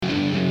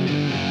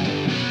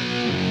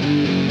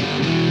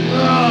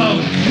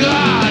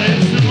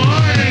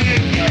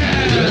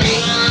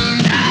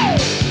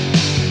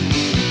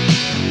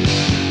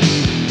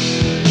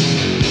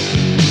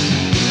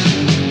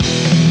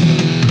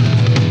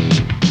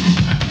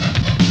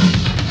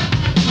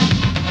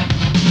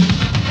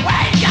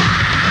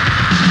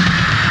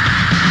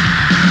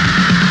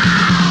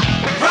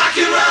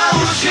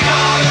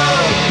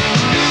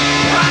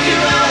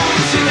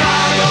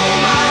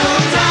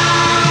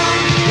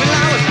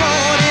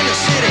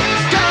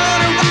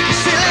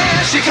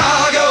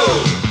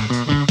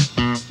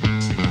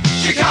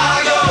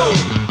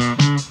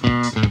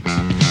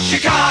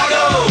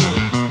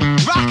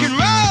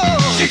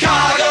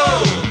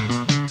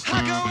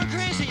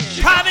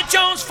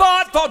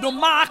fought for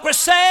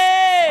democracy.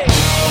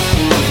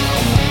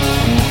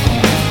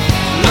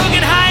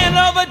 Looking high and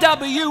over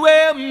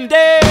WMD.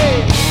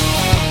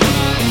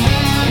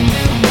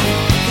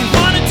 He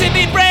wanted to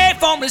be brave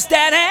for his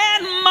dad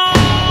and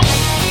mom.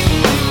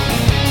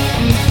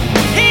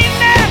 He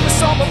never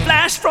saw the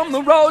flash from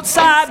the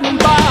roadside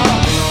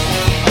bar.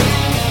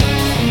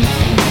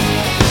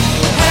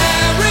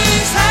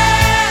 Harry's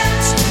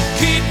hands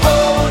keep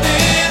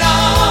holding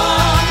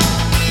on.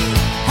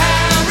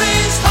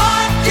 Harry's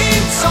heart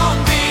keeps on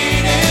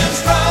beating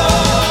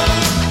strong.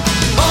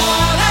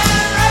 Born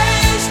and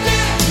raised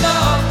in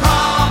the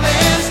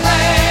promised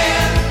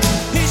land,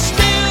 he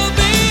still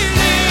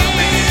believes.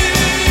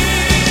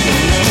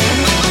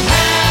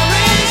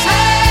 Harry's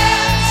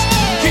hands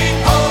keep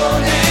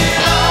holding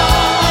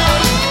on.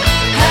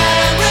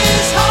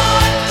 Harry's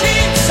heart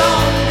keeps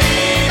on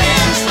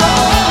beating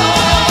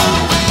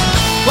strong.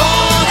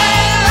 Born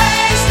and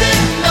raised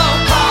in the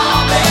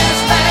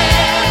promised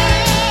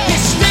land, he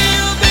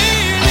still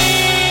believes.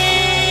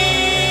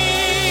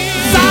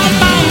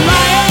 Southbound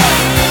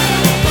riot,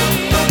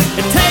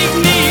 take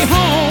me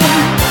home.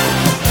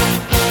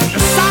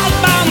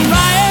 Southbound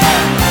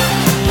riot,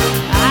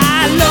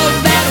 I love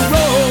that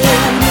road.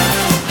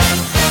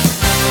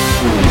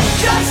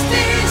 Just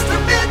east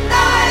of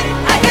midnight,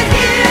 I can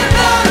hear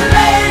the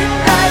late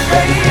night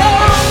radio,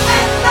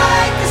 and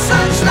like the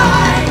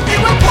sunshine, it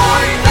will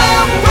point the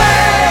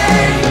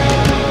way.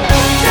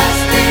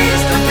 Just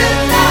east of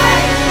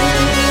midnight.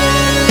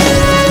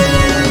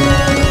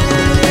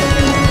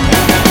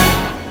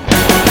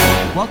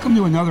 Welcome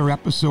to another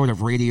episode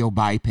of Radio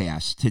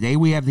Bypass. Today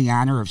we have the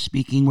honor of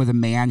speaking with a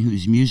man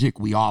whose music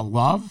we all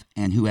love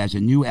and who has a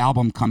new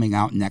album coming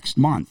out next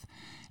month.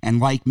 And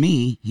like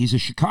me, he's a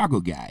Chicago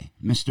guy,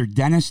 Mr.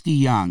 Dennis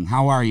DeYoung.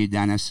 How are you,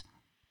 Dennis?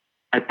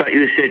 I thought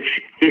you said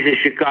he's a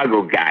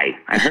Chicago guy.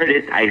 I heard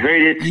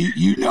it.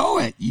 You know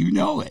it. You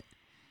know it.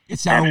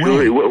 It's our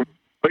Absolutely. way.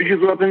 Where did you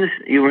grow up in this?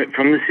 You were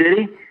from the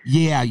city?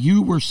 Yeah,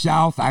 you were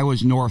south. I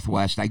was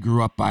northwest. I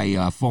grew up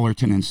by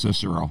Fullerton and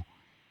Cicero.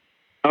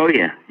 Oh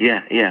yeah.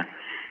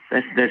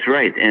 That's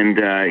right. And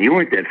you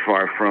weren't that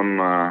far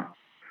from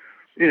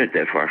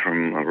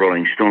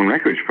Rolling Stone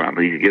Records.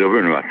 Probably you could get over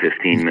in about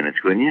 15 minutes,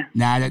 couldn't you?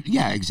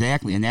 Yeah,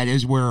 exactly. And that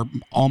is where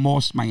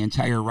almost my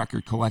entire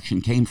record collection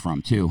came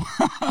from, too.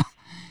 I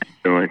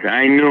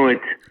knew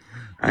it.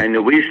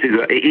 We used to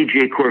go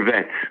EJ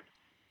Corvettes.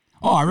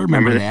 Oh, I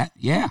remember that.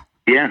 Yeah.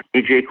 Yeah,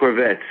 EJ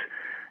Corvettes.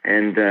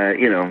 And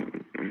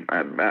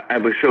I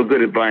was so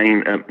good at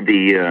buying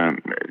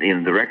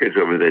the records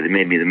over there. They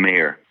made me the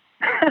mayor.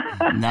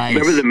 Nice.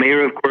 Remember the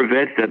mayor of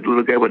Corvettes, that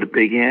little guy with the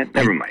big hat?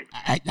 Never mind.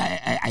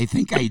 I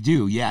think I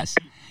do. Yes.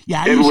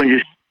 Yeah.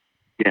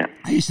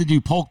 I used to do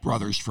Polk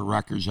Brothers for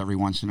records every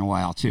once in a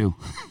while too.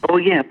 Oh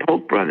yeah,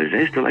 Polk Brothers. I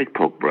used to like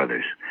Polk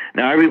Brothers.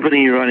 Now everybody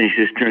in your audience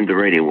just turned the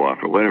radio off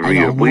or whatever. I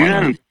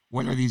know,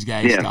 what are these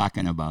guys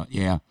talking about?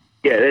 Yeah.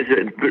 Yeah,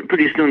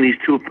 pretty soon these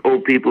two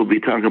old people will be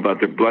talking about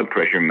their blood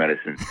pressure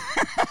medicine.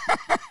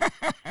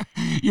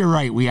 You're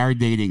right. We are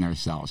dating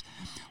ourselves.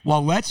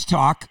 Well, let's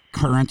talk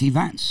current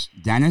events.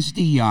 Dennis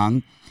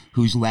DeYoung,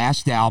 whose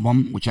last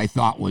album, which I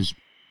thought was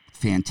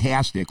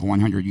fantastic,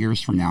 100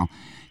 Years From Now,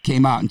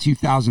 came out in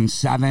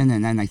 2007,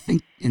 and then I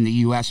think in the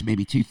U.S.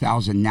 maybe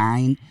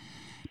 2009.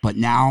 But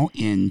now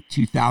in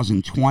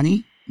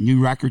 2020, new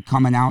record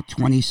coming out,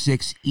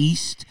 26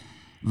 East,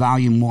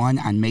 Volume 1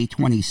 on May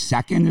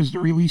 22nd is the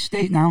release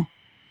date now?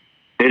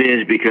 It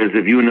is because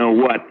of you know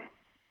what.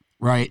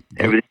 Right.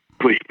 Everything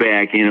pushed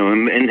back,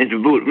 and it's a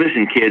boot.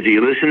 Listen, kids, are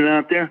you listening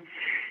out there?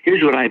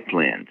 Here's what I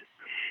planned.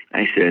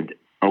 I said,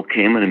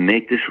 okay, I'm going to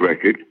make this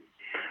record.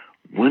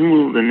 When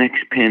will the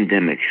next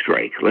pandemic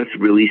strike? Let's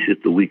release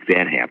it the week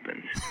that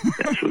happens.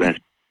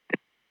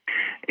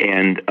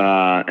 And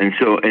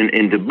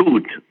to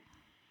boot,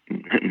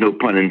 no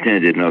pun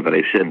intended, now that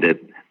I've said that,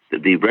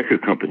 the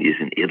record company is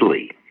in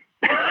Italy.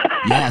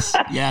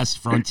 Yes,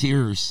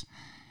 Frontiers.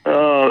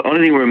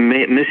 Only thing we're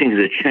missing is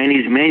a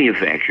Chinese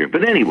manufacturer.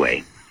 But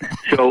anyway,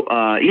 so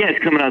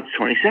it's coming out the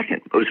 22nd.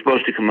 It was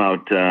supposed to come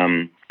out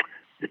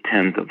the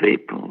 10th of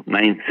April,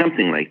 9th,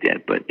 something like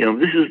that. But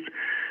this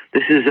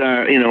is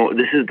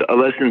a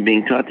lesson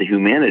being taught to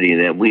humanity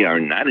that we are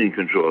not in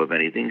control of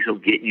anything. So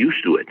get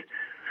used to it.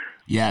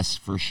 Yes,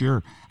 for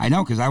sure. I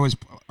know, because I was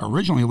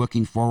originally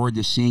looking forward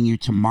to seeing you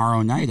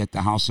tomorrow night at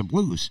the House of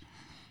Blues.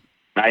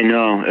 I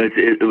know it's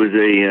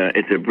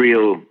a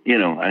real,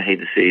 I hate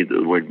to say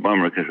the word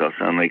bummer because I'll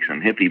sound like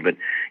some hippie, but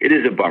it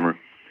is a bummer.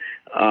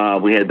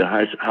 We had the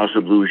House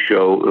of Blues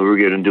show. We were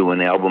going to do an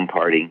album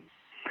party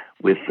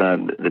with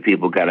the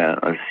people got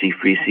a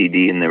free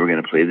CD, and they were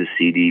going to play the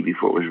CD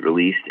before it was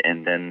released.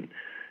 And then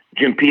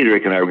Jim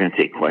Peterick and I were going to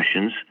take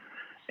questions,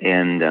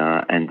 and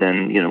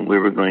then we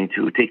were going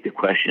to take the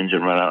questions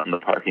and run out in the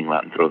parking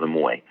lot and throw them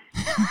away.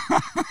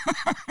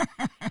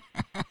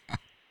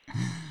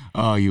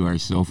 Oh, you are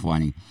so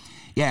funny.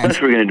 Yeah. That's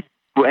what we're gonna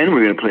do, and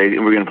we're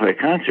gonna play a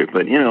concert.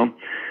 But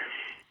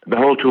the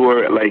whole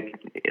tour, like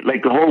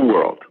the whole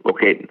world.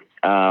 Okay,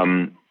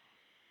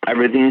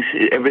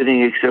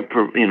 everything except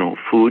for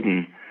food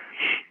and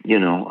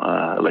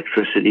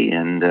electricity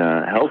and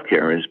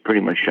healthcare is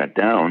pretty much shut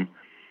down.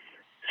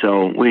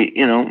 So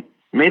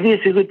maybe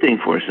it's a good thing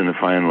for us in the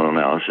final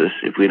analysis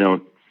if we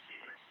don't,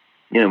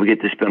 we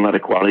get to spend a lot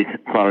of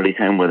quality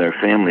time with our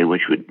family,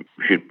 which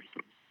should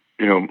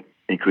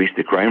increase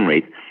the crime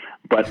rate.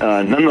 But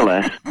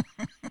nonetheless,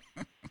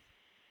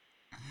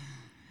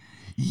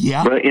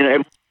 yeah. But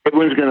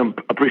everyone's going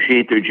to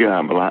appreciate their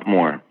job a lot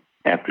more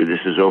after this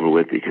is over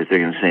with, because they're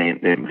going to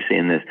they're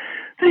saying this.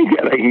 Thank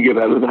God I can get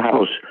out of the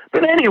house.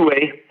 But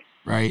anyway,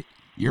 right,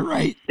 you're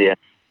right. Yeah,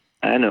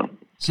 I know.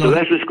 So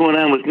that's what's going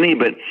on with me.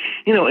 But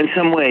in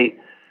some way,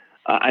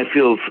 I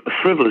feel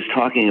frivolous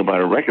talking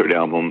about a record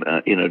album.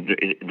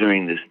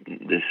 During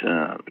this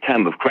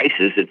time of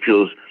crisis, it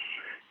feels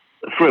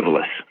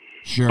frivolous.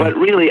 Sure. But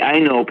really, I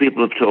know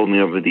people have told me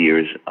over the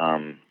years how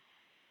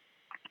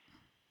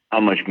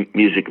much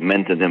music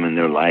meant to them in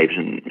their lives,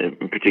 and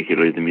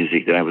particularly the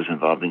music that I was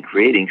involved in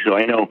creating. So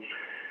I know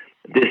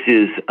this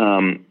is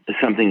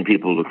something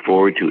people look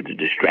forward to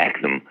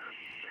distract them,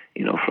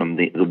 from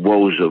the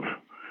woes of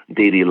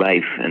daily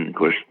life. And of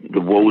course,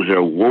 the woes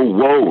are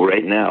whoa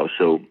right now.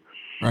 So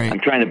right. I'm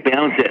trying to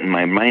balance that in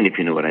my mind, if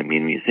you know what I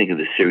mean. When you think of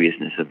the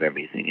seriousness of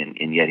everything,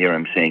 and yet here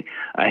I'm saying,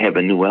 I have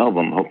a new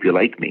album. Hope you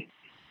like me.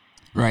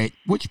 Right,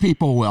 which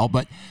people will,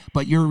 but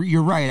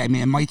you're right. I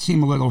mean, it might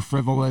seem a little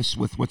frivolous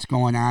with what's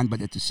going on,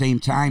 but at the same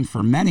time,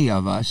 for many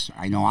of us,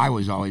 I know I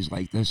was always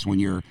like this, when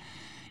you're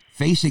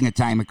facing a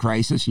time of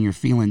crisis and you're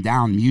feeling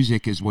down,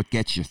 music is what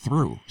gets you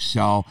through.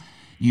 So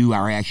you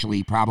are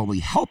actually probably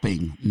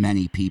helping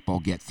many people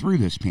get through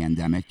this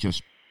pandemic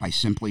just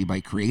simply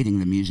by creating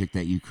the music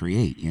that you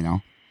create,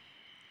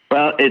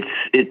 Well,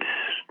 it's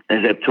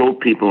as I've told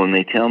people, and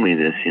they tell me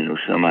this,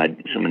 so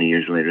many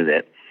years later,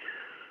 that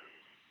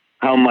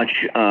how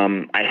much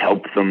I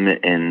help them,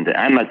 and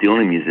I'm not the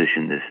only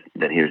musician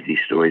that hears these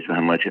stories, but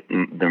how much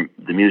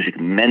the music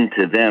meant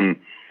to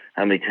them,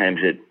 how many times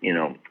it,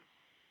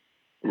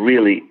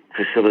 really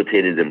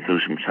facilitated them through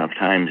some tough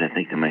times. I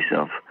think to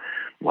myself,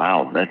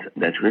 wow,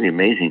 that's really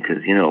amazing,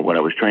 because, what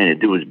I was trying to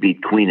do was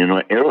beat Queen and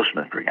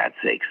Aerosmith, for God's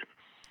sakes.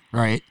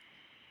 Right.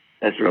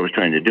 That's what I was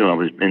trying to do. I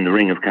was in the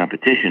ring of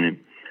competition, and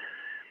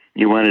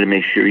you wanted to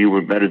make sure you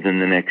were better than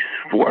the next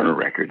foreigner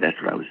record.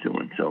 That's what I was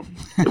doing. So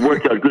it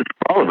worked out good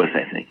for all of us,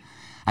 I think.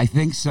 I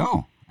think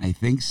so.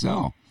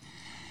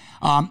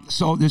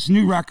 So this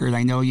new record,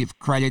 I know you've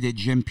credited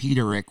Jim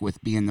Peterick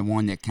with being the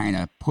one that kind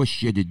of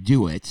pushed you to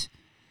do it.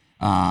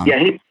 Yeah,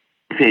 he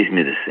pays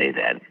me to say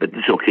that, but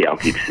it's okay. I'll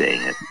keep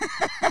saying it.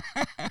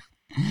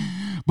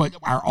 But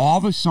are all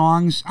the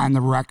songs on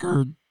the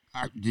record,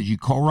 did you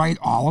co-write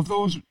all of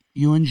those,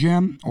 you and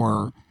Jim,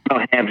 or? No,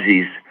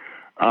 halvesies.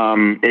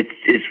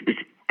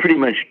 It's pretty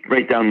much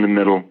right down the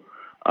middle.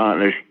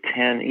 There's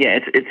 10. Yeah,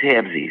 it's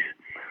halvesies.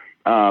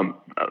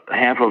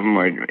 Half of them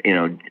are,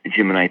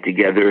 Jim and I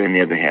together, and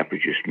the other half are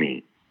just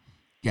me.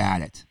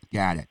 Got it.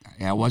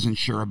 I wasn't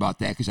sure about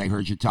that because I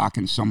heard you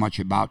talking so much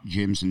about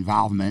Jim's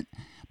involvement,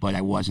 but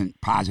I wasn't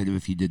positive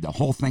if you did the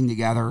whole thing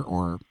together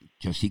or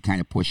just he kind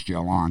of pushed you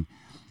along.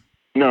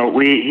 No,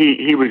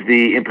 he was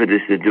the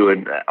impetus to do it,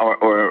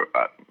 or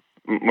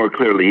more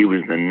clearly, he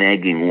was the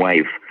nagging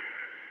wife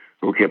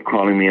who kept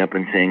calling me up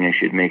and saying I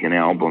should make an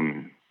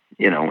album,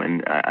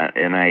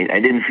 and I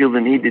didn't feel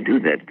the need to do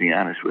that, to be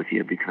honest with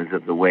you, because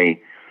of the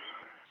way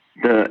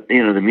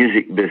the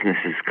music business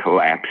has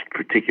collapsed,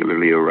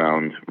 particularly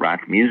around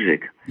rock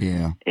music.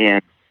 Yeah.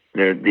 And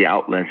the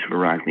outlets for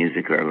rock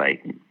music are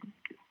like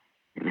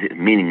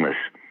meaningless.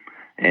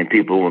 And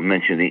people will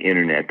mention the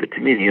internet, but to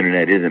me, the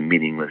internet is a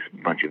meaningless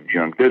bunch of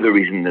junk. They're the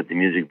reason that the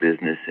music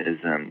business has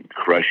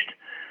crushed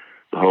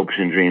the hopes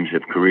and dreams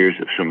of careers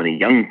of so many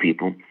young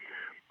people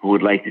who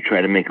would like to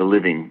try to make a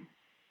living,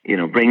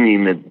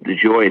 bringing the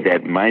joy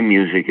that my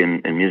music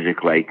and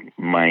music like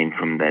mine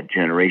from that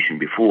generation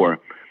before,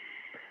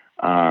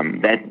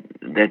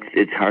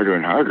 it's harder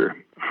and harder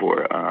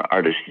for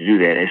artists to do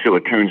that. And so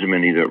it turns them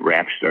into either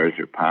rap stars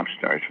or pop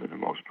stars for the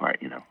most part,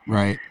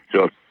 Right.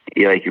 So if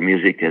you like your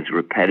music that's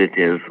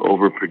repetitive,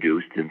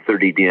 overproduced, and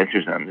 30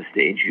 dancers on the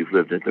stage, you've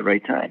lived at the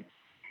right time.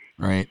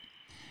 Right.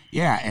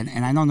 Yeah,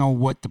 and I don't know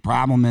what the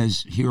problem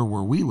is here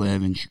where we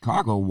live in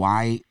Chicago,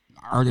 why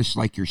artists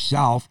like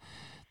yourself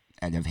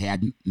that have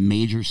had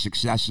major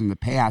success in the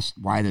past,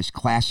 why this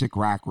classic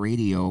rock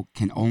radio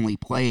can only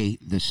play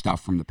the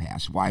stuff from the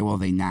past. Why will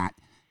they not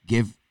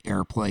give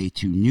airplay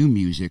to new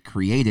music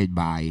created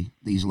by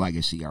these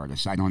legacy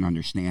artists? I don't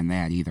understand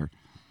that either.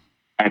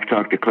 I've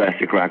talked to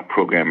classic rock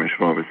programmers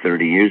for over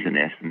 30 years and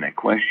asked them that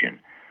question.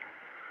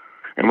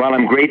 And while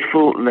I'm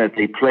grateful that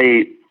they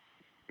play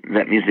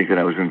that music that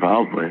I was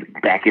involved with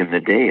back in the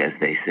day, as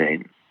they say,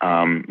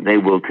 they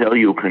will tell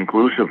you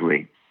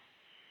conclusively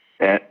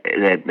that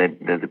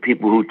the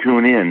people who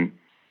tune in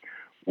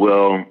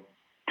will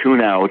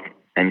tune out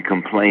and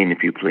complain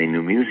if you play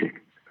new music.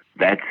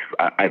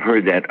 I've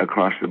heard that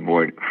across the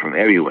board from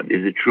everyone.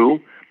 Is it true?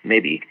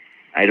 Maybe.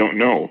 I don't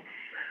know.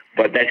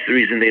 But that's the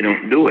reason they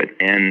don't do it.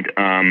 And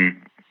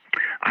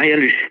I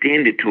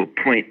understand it to a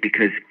point,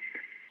 because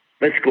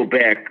let's go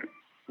back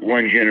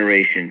one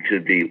generation to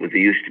the what they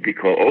used to be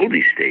called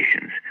oldie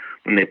stations,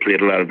 when they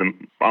played a lot of the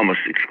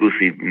almost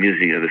exclusive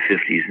music of the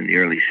 50s and the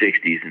early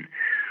 60s, and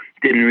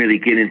didn't really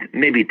get into,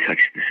 maybe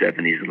touched the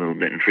 70s a little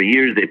bit. And for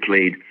years they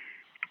played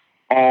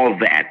all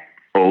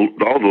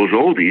those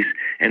oldies,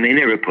 and they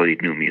never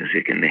played new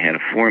music, and they had a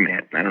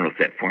format. I don't know if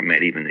that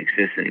format even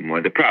exists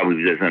anymore. There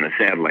probably does on a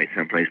satellite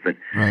someplace, but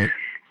right.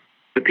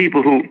 the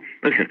people who,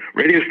 listen,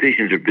 radio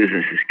stations are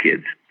businesses,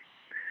 kids.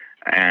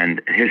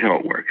 And here's how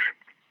it works.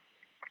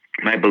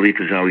 My belief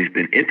has always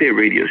been, if a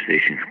radio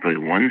station can play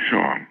one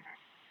song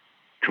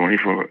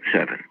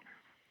 24/7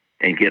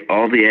 and get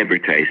all the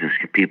advertisements,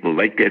 people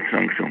like that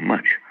song so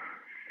much,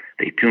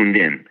 they tuned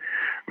in,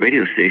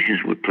 radio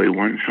stations would play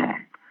one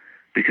song.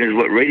 Because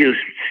what radio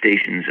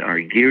stations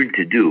are geared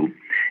to do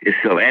is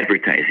sell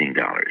advertising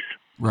dollars.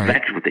 Right.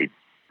 That's what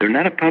they're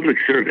not a public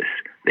service.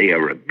 They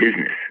are a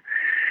business.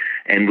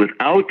 And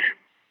without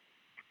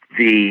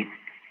the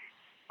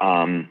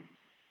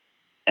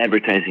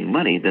advertising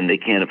money, then they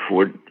can't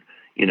afford,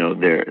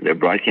 their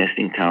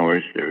broadcasting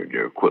towers,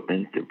 their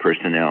equipment, their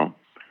personnel,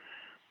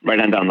 right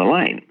on down the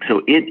line.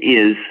 So it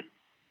is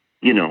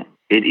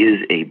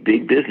a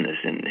big business,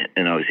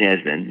 and always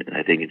has been.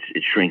 I think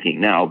it's shrinking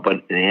now,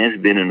 but it has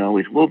been and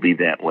always will be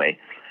that way.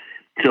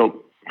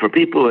 So for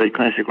people at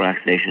classic rock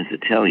stations to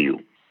tell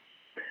you,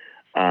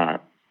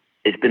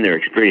 it's been their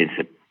experience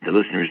that the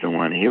listeners don't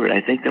want to hear it.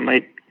 I think they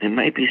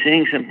might be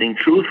saying something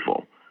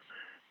truthful,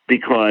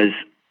 because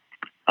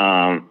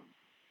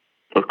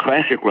what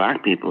classic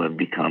rock people have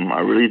become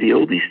are really the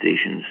oldie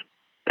stations.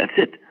 That's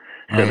it,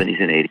 right. 70s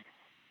and 80s.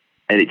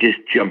 And it just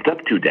jumped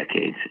up 2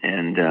 decades.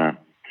 And,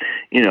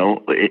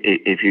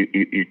 if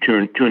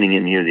you're tuning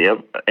in here,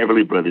 the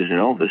Everly Brothers and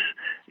Elvis,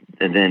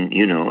 and then,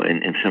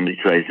 and somebody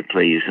tries to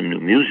play you some new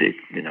music,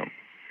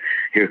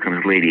 here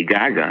comes Lady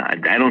Gaga.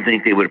 I don't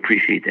think they would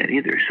appreciate that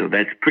either. So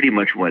that's pretty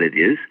much what it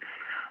is.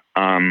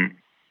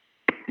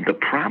 The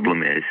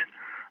problem is,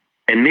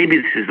 and maybe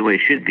this is the way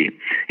it should be.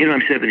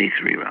 I'm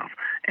 73, Ralph,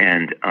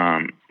 and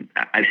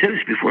I've said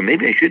this before.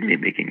 Maybe I shouldn't be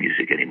making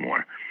music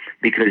anymore,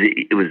 because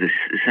it was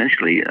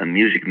essentially a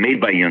music made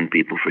by young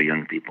people for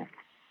young people.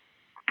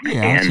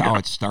 Yeah, that's how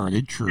it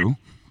started. True.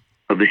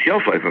 The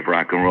shelf life of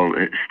rock and roll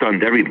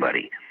stunned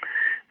everybody.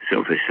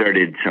 So if it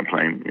started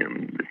sometime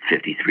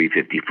 53,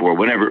 54,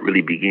 whenever it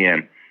really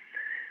began,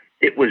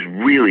 it was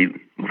really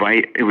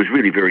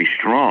very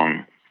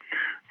strong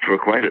for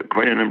quite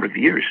a number of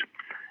years.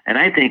 And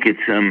I think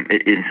it's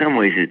in some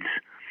ways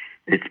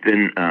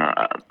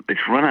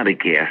it's run out of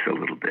gas a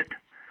little bit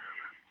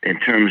in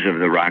terms of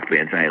the rock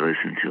bands I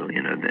listen to.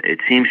 It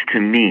seems to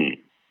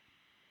me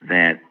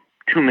that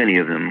too many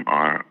of them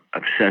are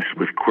obsessed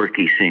with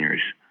quirky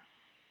singers.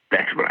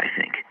 That's what I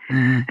think.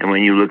 Mm-hmm. And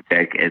when you look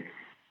back at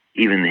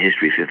even the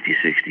history of 50s,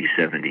 60s,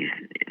 70s,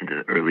 into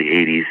the early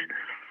 80s,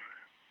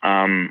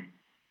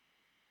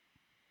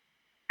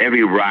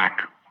 every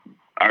rock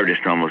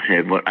artist almost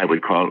had what I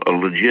would call a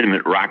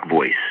legitimate rock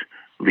voice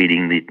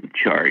leading the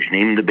charge.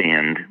 Name the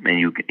band,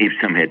 and if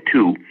some had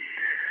two.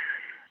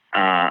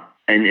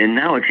 And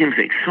now it seems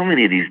like so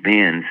many of these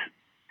bands,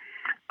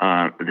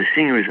 the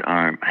singers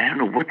are, I don't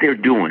know what they're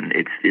doing.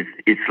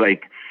 It's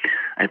like,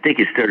 I think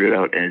it started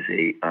out as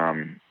a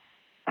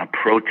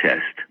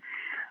protest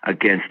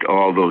against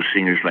all those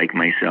singers like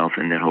myself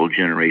and that whole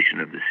generation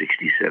of the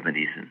 60s,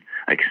 70s, and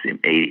like I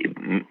say,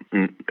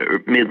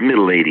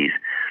 middle 80s.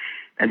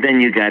 And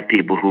then you got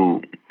people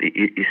who,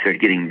 you start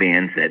getting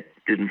bands that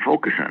didn't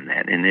focus on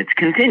that, and it's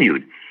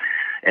continued.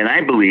 And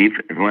I believe,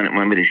 if you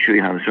want me to show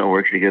you how this all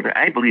works together,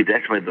 I believe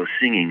that's why those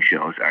singing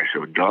shows are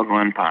so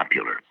doggone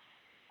popular.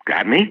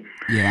 Got me?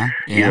 Yeah.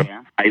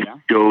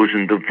 Shows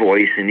and The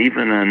Voice, and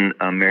even on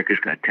America's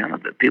Got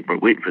Talent, that people are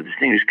waiting for the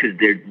singers because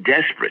they're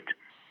desperate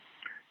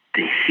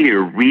to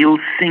hear real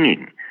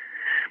singing,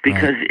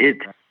 because right.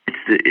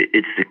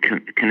 it's the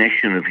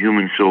connection of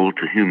human soul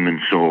to human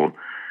soul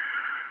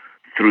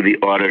through the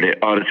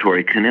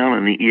auditory canal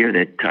in the ear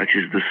that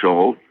touches the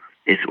soul.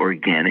 It's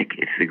organic.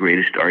 It's the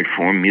greatest art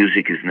form.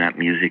 Music is not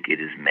music.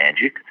 It is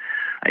magic.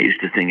 I used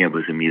to think I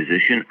was a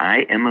musician.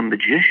 I am a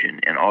magician,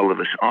 and all of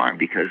us are,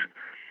 because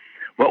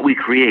what we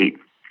create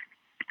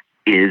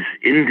is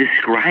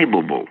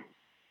indescribable.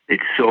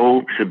 It's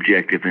so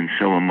subjective and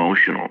so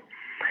emotional,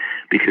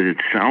 because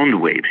it's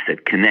sound waves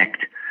that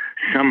connect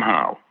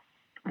somehow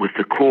with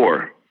the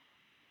core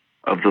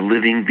of the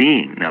living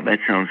being. Now, that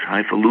sounds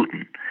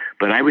highfalutin,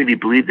 but I really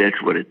believe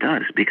that's what it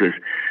does, because,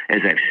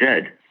 as I've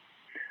said,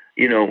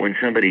 when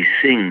somebody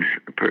sings,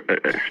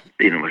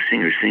 a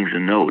singer sings a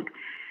note,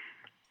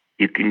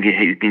 you can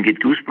get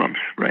goosebumps,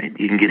 right?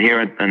 You can get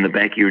hair on the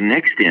back of your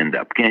neck stand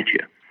up, can't you?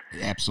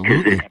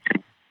 Absolutely.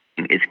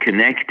 It's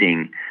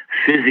connecting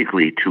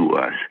physically to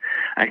us.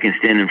 I can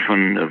stand in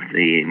front of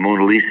the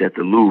Mona Lisa at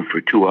the Louvre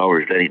for 2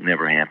 hours. That ain't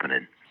never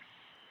happening.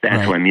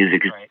 That's why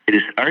music is the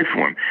greatest art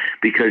form,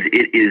 because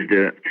it is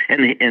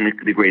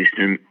the greatest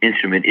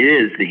instrument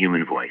is the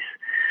human voice.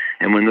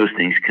 And when those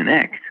things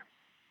connect,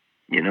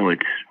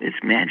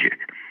 it's magic.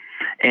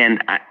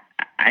 And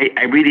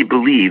I really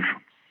believe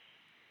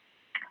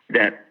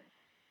that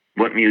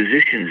what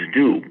musicians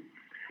do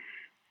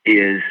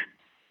is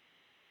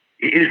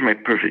here's my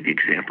perfect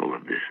example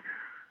of this.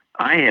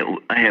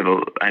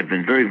 I've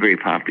been very, very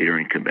popular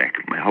in Quebec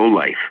my whole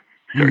life,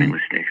 starting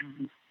with Sticks.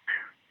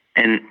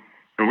 And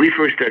when we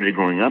first started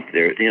going up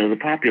there, the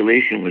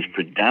population was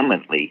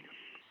predominantly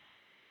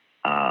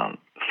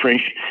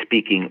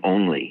French-speaking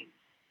only.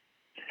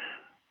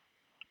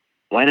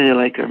 Why do they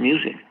like our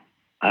music?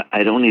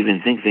 I don't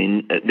even think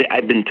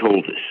I've been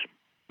told this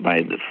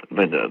by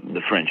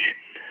the French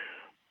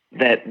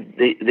that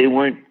they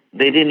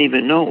didn't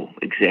even know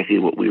exactly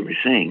what we were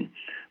saying,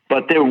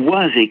 but there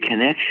was a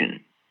connection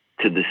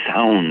to the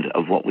sound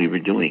of what we were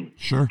doing,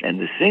 sure, and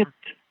the singers,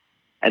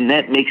 and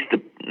that makes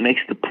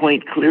the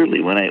point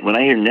clearly. When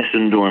I hear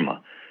Nessun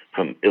Dorma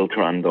from Il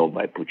Turandot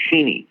by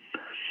Puccini,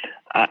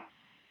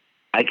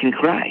 I can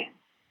cry.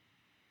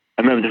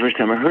 I remember the first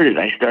time I heard it,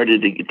 I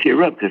started to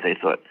tear up because I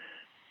thought,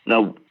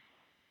 no,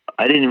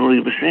 I didn't know what he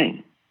was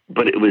saying,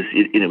 but it was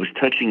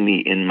touching me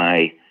in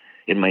my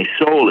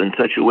soul in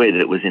such a way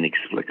that it was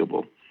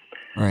inexplicable.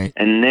 Right.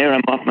 And there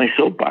I'm off my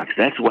soapbox.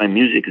 That's why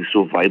music is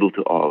so vital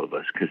to all of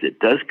us, because it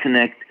does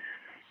connect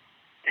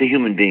to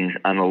human beings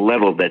on a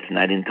level that's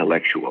not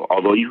intellectual.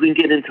 Although you can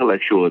get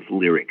intellectual with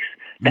lyrics.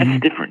 That's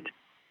different.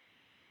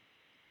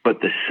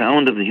 But the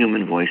sound of the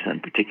human voice on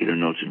particular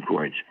notes and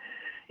chords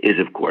is,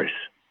 of course,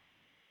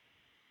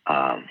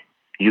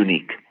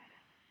 unique.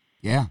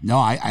 Yeah, no,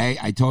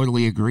 I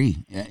totally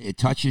agree. It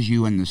touches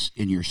you in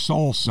your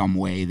soul some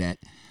way that,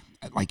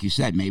 like you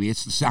said, maybe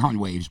it's the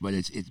sound waves, but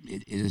it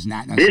is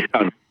not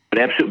necessarily. But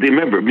absolutely,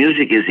 remember,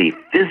 music is a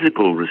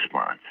physical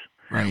response.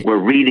 Right. Where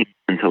reading is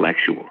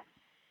intellectual.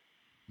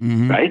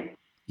 Right?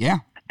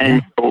 Yeah.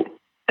 And so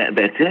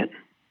that's it.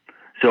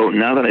 So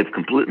now that I've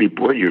completely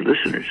bored your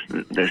listeners,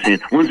 they're saying,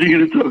 when's he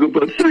going to talk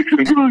about sex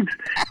and drugs?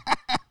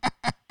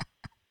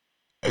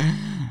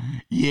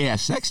 Yeah,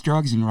 sex,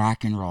 drugs, and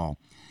rock and roll.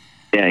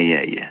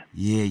 Yeah.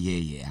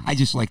 I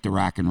just like the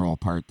rock and roll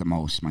part the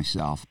most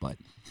myself, but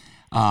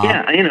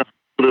a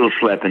little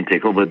slap and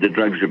tickle, but the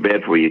drugs are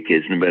bad for you,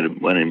 kids. No matter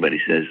what anybody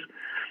says,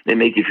 they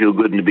make you feel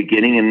good in the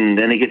beginning, and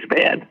then it gets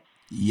bad.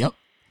 Yep.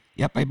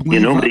 I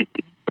believe.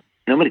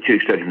 Nobody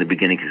takes drugs in the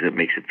beginning because it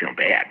makes it feel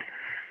bad.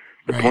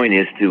 The point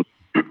is to,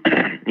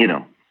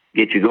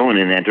 get you going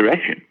in that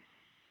direction.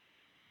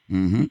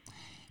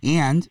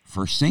 And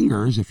for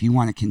singers, if you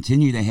want to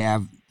continue to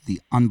have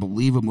the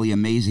unbelievably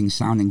amazing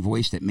sounding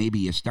voice that maybe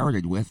you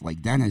started with,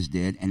 like Dennis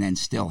did, and then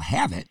still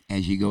have it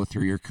as you go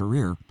through your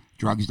career,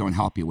 drugs don't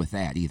help you with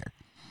that either.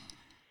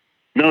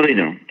 No, they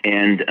don't.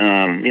 And,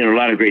 a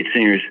lot of great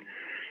singers,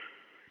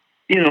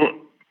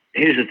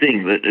 here's the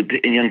thing,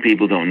 and young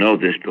people don't know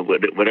this, but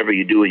whatever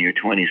you do in your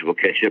 20s will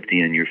catch up to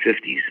you in your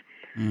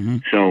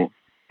 50s. So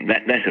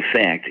that's a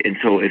fact. And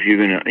so if you're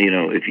going to,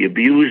 if you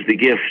abuse the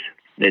gift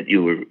that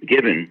you were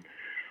given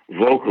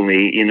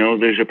vocally,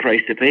 there's a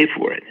price to pay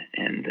for it.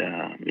 And,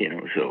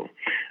 so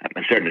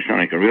I'm starting to sound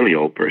like a really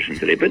old person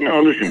today. But no,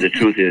 listen, the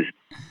truth is,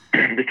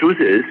 for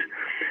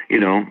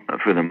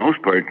the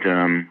most part,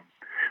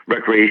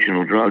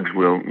 recreational drugs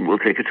will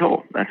take a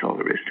toll. That's all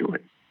there is to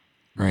it.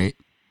 Right.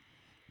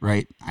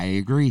 I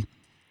agree.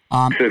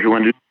 So if you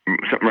want to do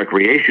something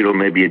recreational,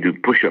 maybe you do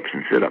push-ups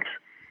and sit-ups.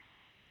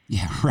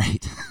 Yeah,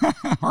 right.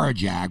 Or a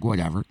jog,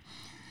 whatever.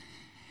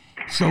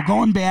 So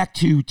going back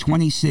to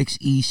 26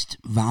 East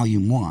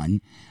Volume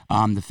 1,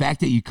 the fact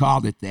that you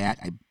called it that,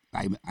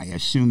 I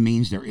assume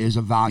means there is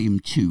a Volume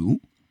 2.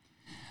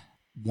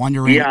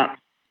 Wondering... Yeah,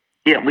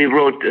 we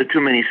wrote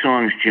too many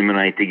songs, Jim and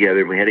I,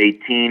 together. We had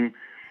 18,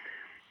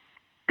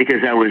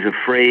 because I was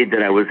afraid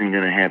that I wasn't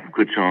going to have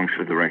good songs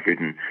for the record.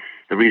 And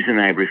the reason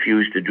I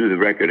refused to do the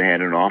record, I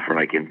had an offer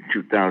like in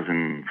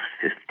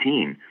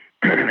 2015,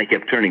 and I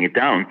kept turning it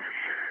down.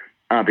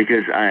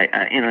 Because I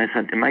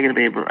thought, am I going to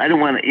be able? I don't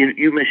want to.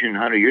 You mentioned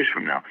 100 years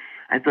from now.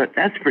 I thought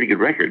that's a pretty good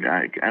record.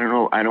 I don't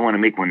know. I don't want to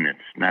make one that's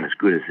not as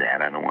good as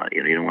that. I don't want.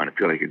 You don't want to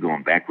feel like you're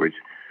going backwards.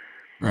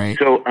 Right.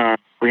 So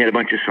we had a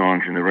bunch of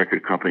songs, and the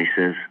record company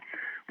says,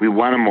 we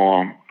want them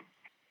all,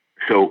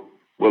 so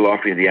we'll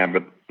offer you the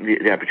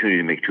opportunity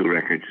to make 2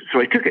 records.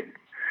 So I took it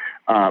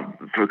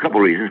for a couple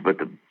of reasons, but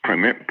the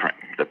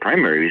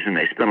primary reason,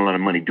 I spent a lot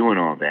of money doing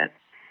all that,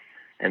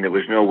 and there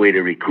was no way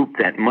to recoup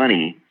that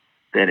money,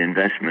 that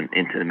investment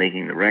into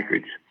making the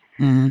records.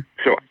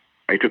 So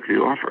I took the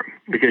offer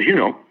because,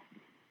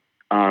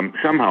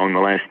 somehow in the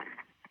last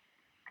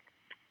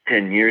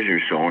 10 years or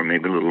so, or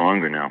maybe a little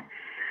longer now,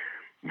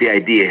 the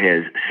idea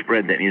has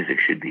spread that music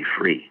should be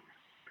free.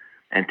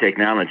 And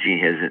technology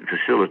has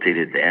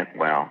facilitated that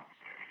while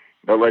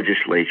the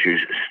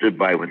legislatures stood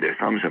by with their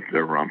thumbs up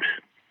their rumps,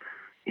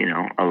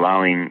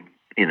 allowing,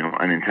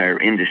 an entire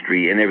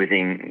industry and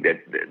everything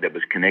that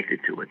was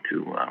connected to it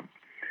to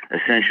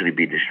essentially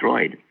be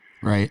destroyed.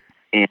 Right.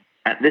 And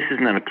this is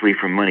not a plea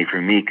for money for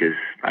me, because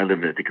I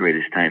lived at the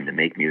greatest time to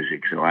make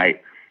music. So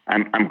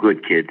I'm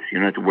good, kids. You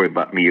don't have to worry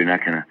about me. You're not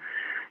going to,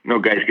 no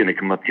guy's going to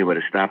come up to you at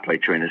a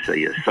stoplight trying to sell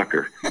you a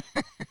sucker.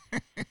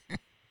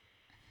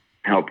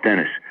 Help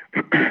Dennis.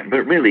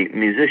 But really,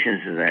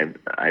 musicians, as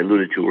I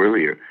alluded to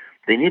earlier,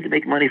 they need to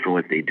make money for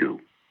what they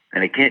do.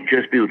 And it can't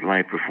just be with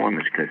live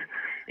performance, because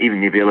even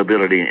the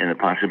availability and the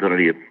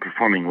possibility of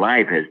performing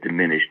live has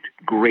diminished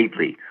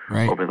greatly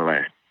over the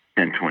last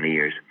 10, 20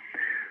 years.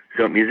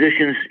 So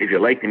musicians, if you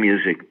like the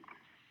music,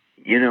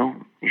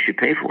 you should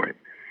pay for it.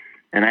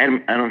 And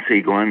I don't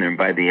say go on there and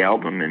buy the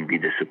album and be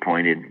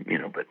disappointed,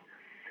 but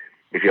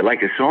if you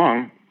like a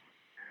song,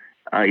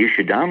 you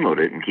should download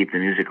it and keep the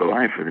music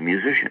alive for the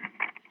musician.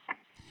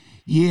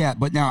 Yeah,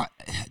 but now,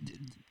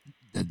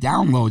 the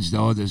downloads,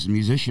 though, does the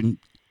musician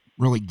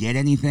really get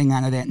anything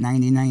out of that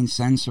 99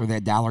 cents or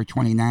that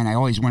 $1.29? I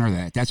always wonder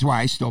that. That's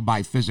why I still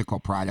buy physical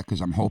product,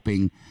 because I'm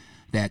hoping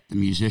that the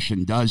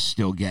musician does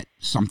still get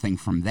something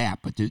from that.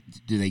 But do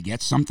they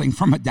get something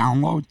from a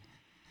download?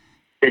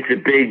 It's a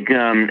big,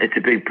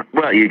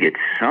 well, you get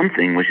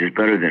something, which is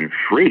better than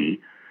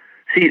free.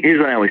 See, here's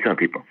what I always tell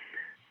people.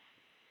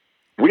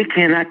 We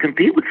cannot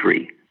compete with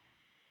free.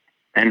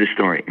 End of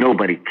story.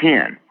 Nobody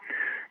can.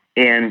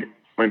 And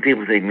when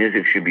people think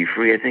music should be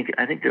free, I think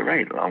they're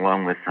right,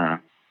 along with,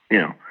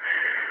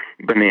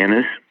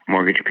 bananas,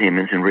 mortgage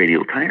payments, and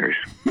radial tires.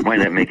 Why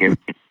not make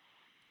everything?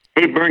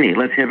 Hey, Bernie,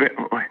 let's have it.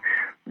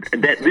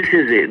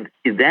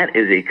 That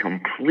is a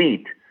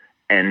complete,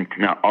 and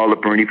now all the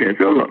Bernie fans,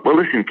 well,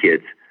 listen,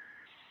 kids.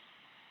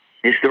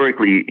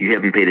 Historically, you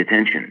haven't paid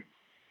attention.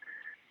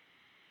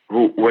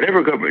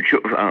 Whatever government,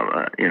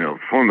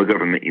 form of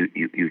government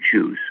you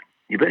choose,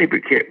 you better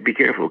be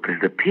careful, because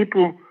the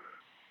people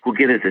who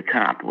get at the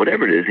top,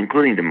 whatever it is,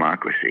 including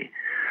democracy,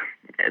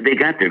 they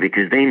got there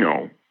because they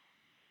know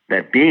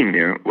that being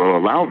there will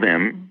allow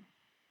them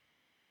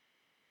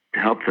to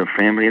help their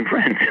family and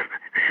friends.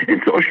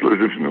 And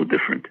socialism is no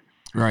different.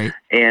 Right.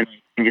 And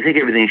when you think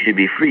everything should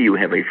be free, you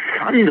have a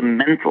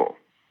fundamental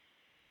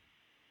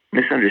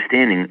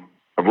misunderstanding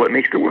of what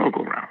makes the world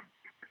go round.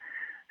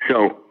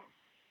 So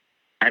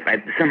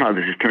I somehow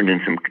this has turned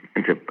into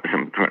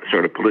some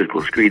sort of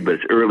political screed, but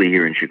it's early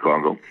here in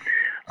Chicago.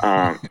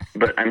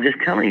 But I'm just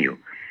telling you,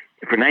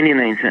 for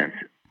 99 cents,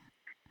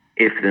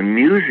 if the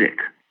music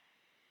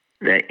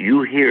that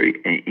you hear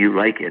and you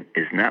like it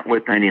is not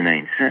worth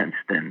 99 cents,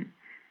 then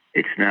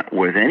it's not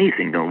worth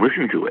anything. Don't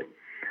listen to it.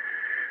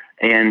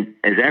 And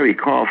as I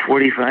recall,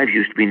 45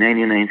 used to be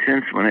 99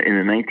 cents in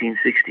the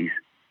 1960s,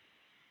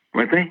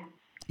 weren't they?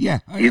 Yeah,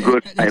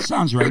 that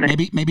sounds right.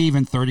 Maybe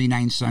even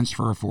 39 cents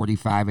for a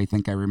 45. I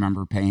think I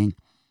remember paying.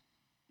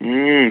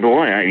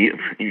 Boy,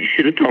 you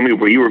should have told me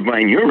where you were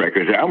buying your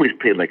records. I always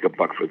paid like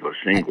 $1 for those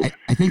singles.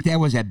 I think that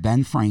was at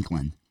Ben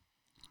Franklin.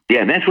 Yeah,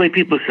 and that's why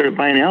people started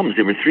buying albums.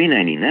 They were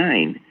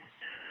 $3.99,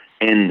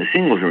 and the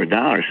singles were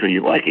 $1. So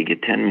you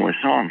get 10 more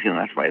songs.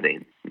 That's why they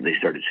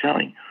started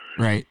selling.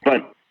 Right.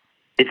 But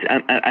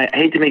I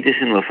hate to make this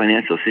into a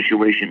financial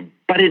situation,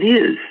 but it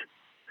is.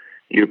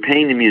 You're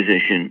paying the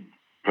musician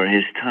for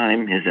his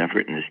time, his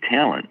effort, and his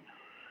talent.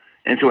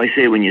 And so I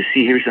say, when you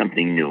hear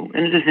something new,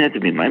 and it doesn't have to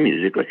be my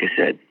music, like I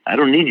said, I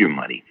don't need your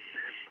money.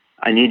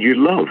 I need your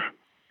love.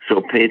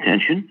 So pay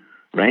attention,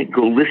 right?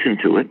 Go listen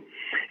to it.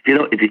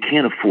 If you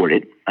can't afford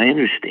it, I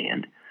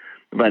understand.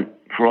 But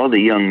for all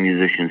the young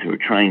musicians who are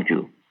trying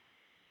to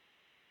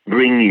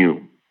bring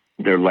you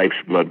their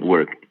life's blood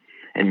work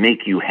and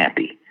make you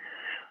happy,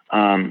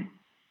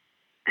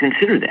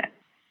 consider that.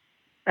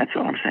 That's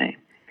all I'm saying.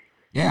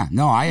 Yeah,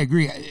 no, I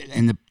agree.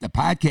 And the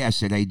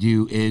podcast that I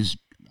do is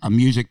a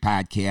music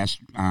podcast,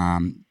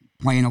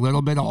 playing a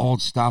little bit of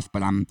old stuff,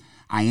 but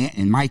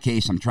in my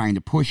case, I'm trying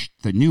to push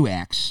the new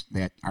acts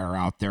that are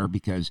out there,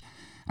 because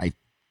I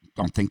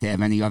don't think they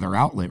have any other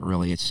outlet,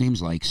 really, it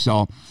seems like.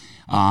 So,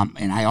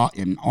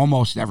 in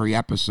almost every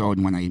episode,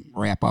 when I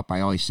wrap up,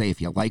 I always say,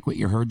 if you like what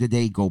you heard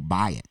today, go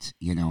buy it,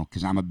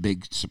 because I'm a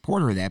big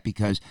supporter of that,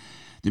 because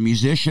the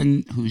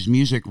musician whose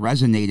music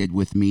resonated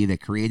with me,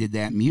 that created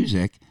that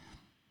music,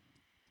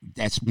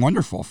 that's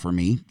wonderful for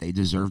me. They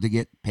deserve to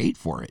get paid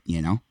for it,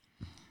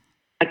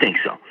 I think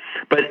so.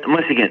 But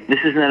once again,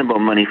 this is not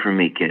about money for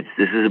me, kids.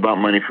 This is about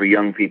money for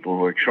young people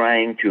who are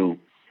trying to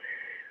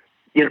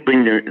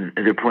bring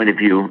their point of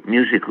view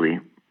musically.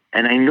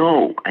 And I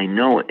know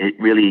it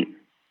really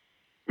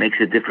makes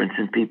a difference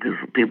in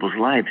people's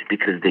lives,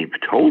 because they've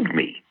told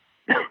me.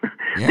 Yeah.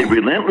 They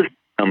relentlessly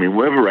tell me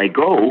wherever I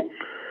go.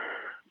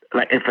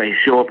 Like if I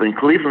show up in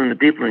Cleveland, the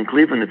people in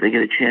Cleveland, if they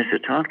get a chance to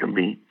talk to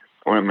me,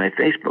 or on my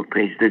Facebook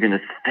page, they're going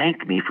to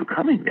thank me for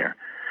coming there.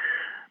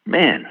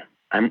 Man,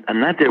 I'm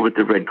not there with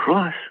the Red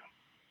Cross.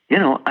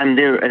 I'm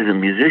there as a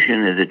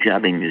musician, as a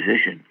jobbing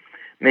musician,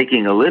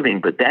 making a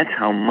living, but that's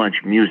how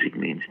much music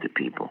means to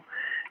people.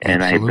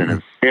 And Absolutely. I've been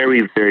a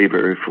very, very,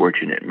 very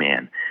fortunate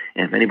man.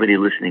 And if anybody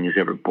listening has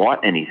ever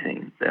bought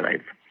anything that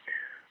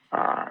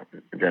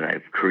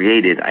I've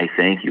created, I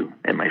thank you,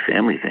 and my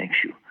family thanks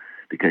you,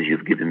 because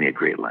you've given me a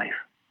great life.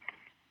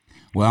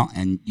 Well,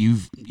 and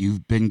you've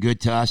been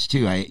good to us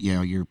too.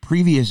 Your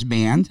previous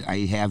band, I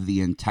have the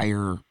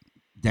entire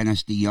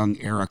Dennis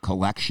DeYoung era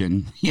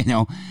collection.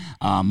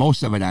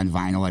 Most of it on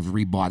vinyl. I've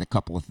rebought a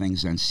couple of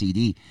things on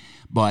CD,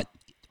 but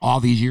all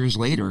these years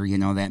later,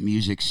 that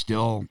music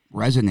still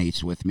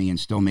resonates with me and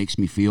still makes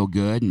me feel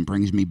good and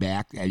brings me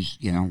back. As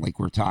like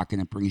we're talking,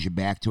 it brings you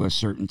back to a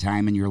certain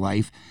time in your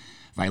life.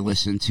 If I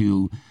listen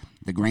to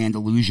The Grand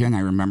Illusion. I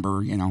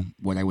remember,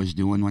 what I was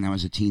doing when I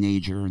was a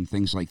teenager and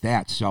things like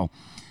that. So,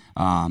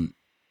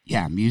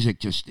 yeah, music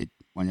just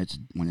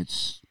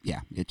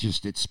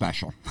it's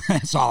special.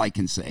 That's all I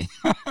can say.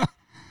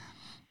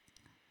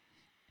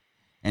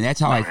 And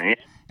that's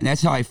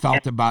how I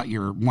felt about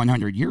your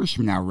 100 Years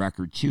From Now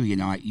record too.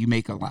 You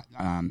make a lot.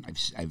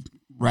 I've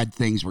read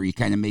things where you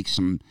kind of make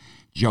some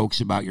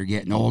jokes about you're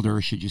getting older.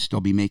 Should you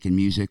still be making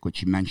music,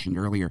 which you mentioned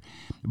earlier?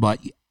 But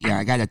yeah,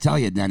 I got to tell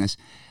you, Dennis,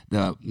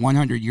 the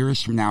 100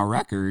 Years From Now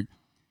record,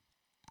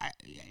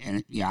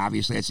 and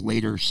obviously it's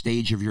later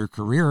stage of your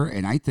career,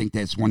 and I think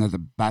that's one of the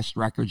best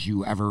records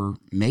you ever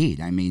made.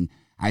 I mean,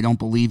 I Don't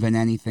Believe in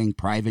Anything,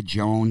 Private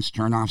Jones,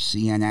 Turn Off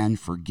CNN,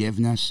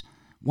 Forgiveness.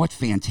 What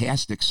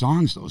fantastic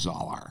songs those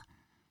all are.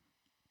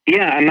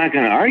 Yeah, I'm not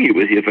going to argue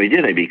with you. If I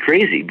did, I'd be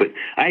crazy. But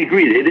I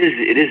agree.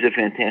 It is a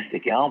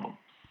fantastic album.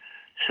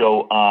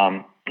 So,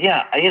 when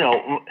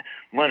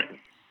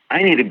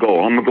I need a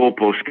goal. I'm a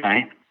goalpost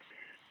guy.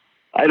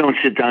 I don't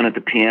sit down at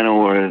the piano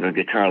or the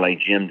guitar like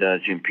Jim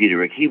does, Jim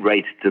Peterick. He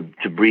writes to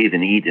breathe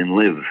and eat and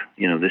live.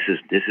 This is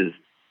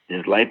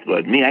his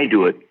lifeblood. Me, I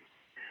do it.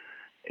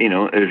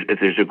 If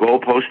there's a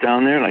goalpost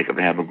down there, like if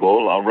I have a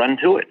goal, I'll run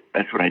to it.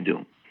 That's what I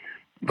do.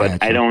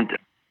 But I don't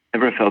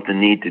ever felt the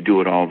need to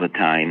do it all the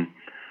time.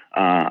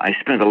 I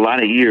spent a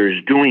lot of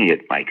years doing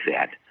it like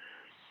that.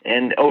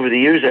 And over the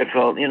years, I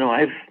felt,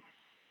 I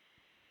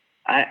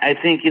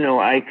think,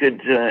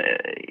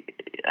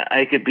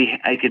 I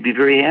could be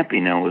very happy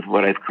now with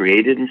what I've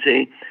created and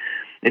say,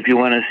 if you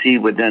want to see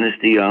what Dennis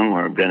DeYoung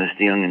or Dennis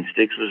DeYoung and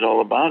Styx was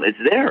all about, it's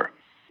there.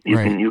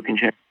 You can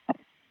check it out.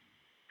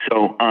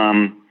 So,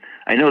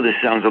 I know this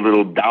sounds a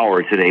little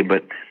dour today,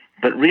 but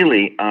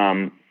really,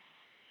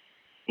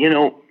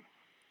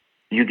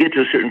 you get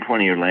to a certain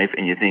point in your life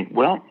and you think,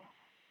 well,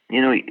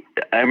 I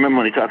remember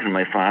when I was talking to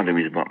my father,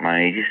 he was about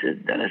my age, he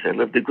said, Dennis, I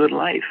lived a good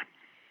life.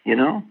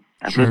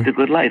 I've lived a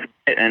good life.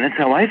 And that's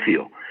how I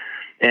feel.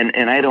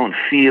 And I don't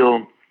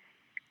feel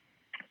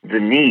the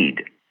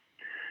need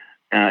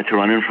to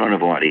run in front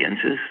of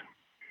audiences.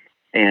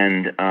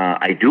 And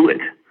I do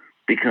it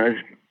because,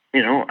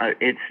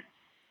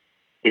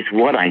 it's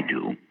what I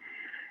do.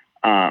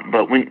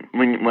 But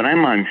when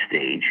I'm on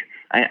stage,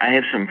 I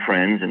have some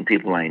friends and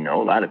people I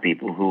know, a lot of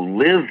people who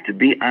live to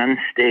be on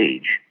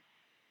stage.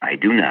 I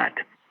do not.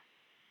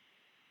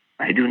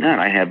 I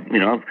have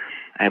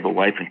a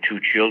wife and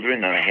 2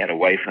 children, and I had a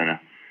wife and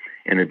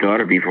a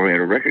daughter before I had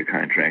a record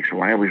contract.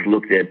 So I always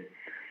looked at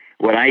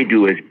what I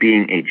do as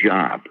being a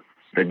job,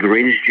 the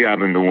greatest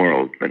job in the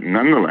world. But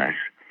nonetheless,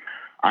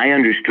 I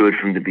understood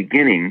from the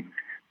beginning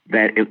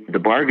that the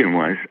bargain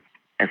was,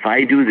 if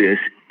I do this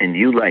and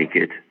you like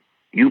it,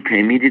 you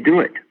pay me to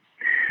do it.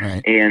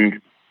 Right. And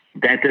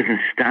that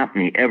doesn't stop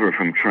me ever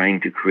from trying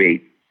to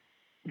create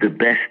the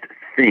best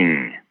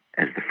thing,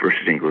 as the first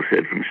single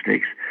said from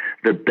Styx,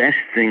 the best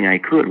thing I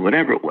could,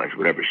 whatever it was,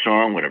 whatever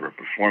song, whatever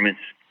performance.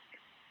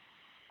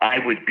 I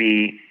would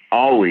be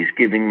always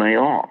giving my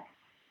all.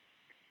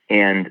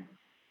 And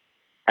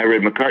I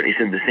read McCartney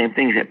said the same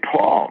thing. He said,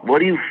 Paul, what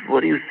do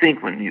you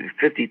think when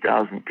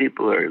 50,000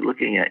 people are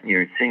looking at you and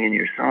you're singing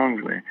your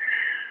songs?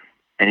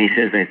 And he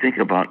says, I think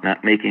about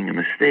not making a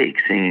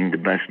mistake, singing the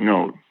best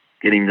note,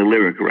 getting the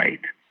lyric right,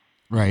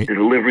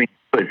 delivering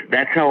goods.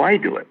 That's how I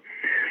do it.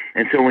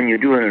 And so when you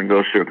do it in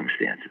those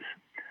circumstances,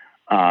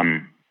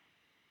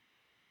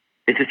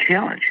 it's a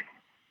challenge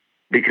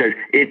because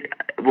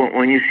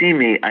when you see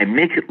me, I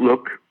make it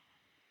look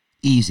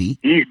easy,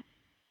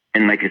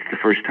 and like it's the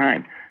first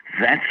time.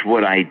 That's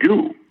what I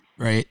do.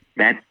 Right.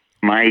 That's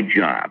my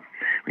job.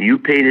 When you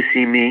pay to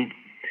see me,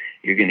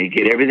 you're going to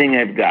get everything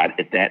I've got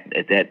at that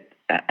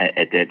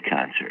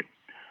concert.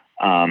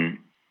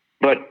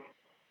 But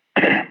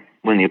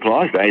when the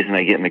applause dies and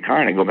I get in the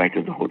car and I go back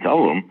to the hotel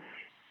room,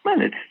 well,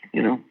 it's,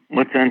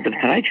 what's on the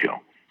Tonight Show?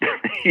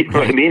 You know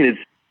what I mean?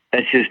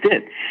 That's just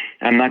it.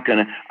 I'm not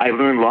going to, I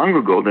learned long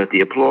ago that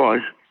the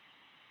applause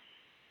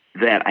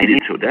that I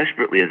did so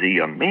desperately as a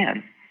young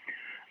man,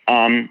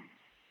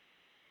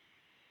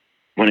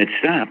 when it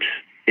stops,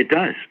 it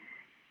does.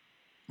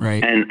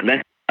 Right. And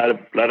that's a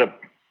lot of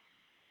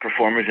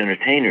performers,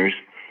 entertainers,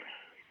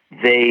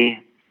 they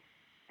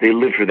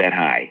live for that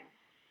high.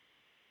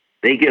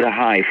 They get a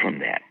high from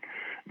that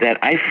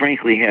I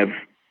frankly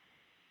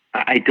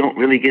I don't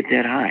really get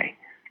that high.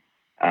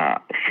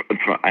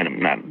 I'm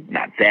not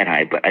that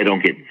high, but I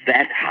don't get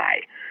that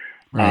high.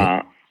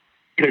 Right.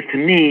 Because to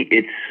me,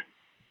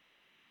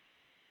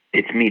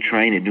 it's me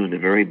trying to do the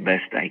very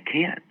best I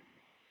can.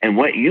 And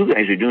what you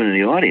guys are doing in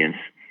the audience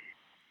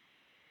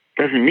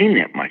doesn't mean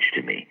that much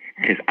to me.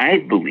 Because I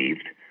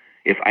believed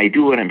if I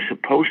do what I'm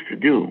supposed to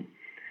do,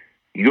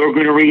 you're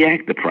going to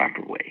react the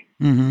proper way.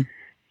 Mm-hmm.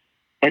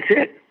 That's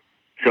it.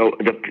 So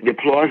the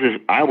applause is,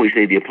 I always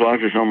say the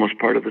applause is almost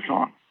part of the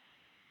song.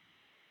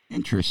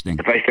 Interesting.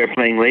 If I start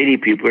playing Lady,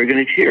 people are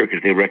going to cheer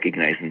because they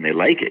recognize and they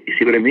like it. You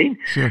see what I mean?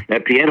 Sure.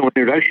 That piano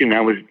introduction,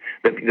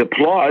 the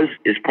applause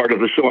is part of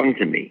the song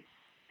to me.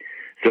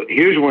 So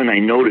here's when I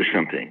notice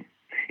something.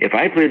 If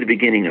I play the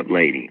beginning of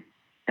Lady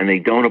and they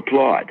don't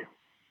applaud,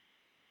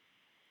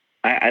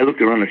 I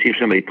looked around to see if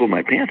somebody pulled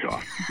my pants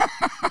off.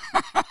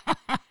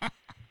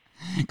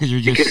 Because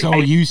you're just so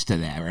used to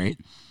that, right?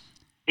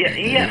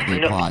 Yeah,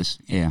 The applause.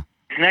 Yeah.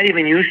 It's not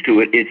even used to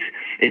it.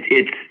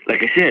 It's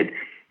like I said,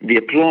 the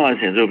applause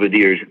has over the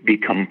years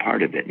become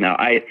part of it. Now,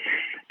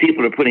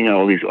 people are putting out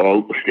all these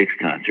all sticks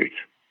concerts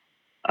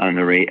on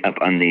the up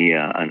on the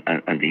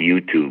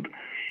YouTube,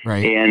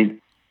 Right. And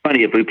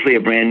funny, if we play a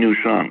brand new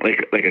song,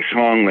 like a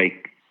song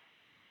like,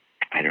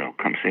 I don't know,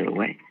 "Come Sail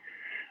Away,"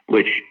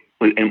 which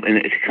and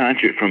it's a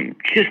concert from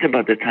just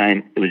about the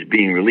time it was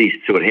being released,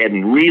 so it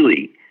hadn't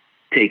really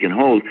taken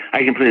hold.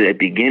 I can play that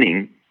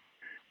beginning,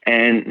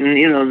 and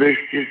there's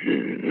a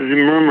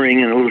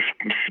murmuring and a little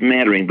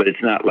smattering, but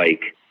it's not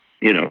like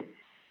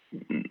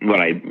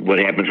what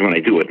happens when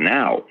I do it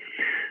now.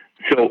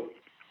 So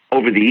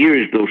over the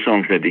years, those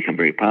songs have become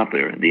very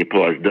popular. The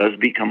applause does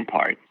become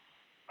part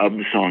of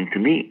the song to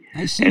me.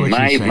 I see and what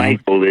you're saying. my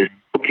goal is,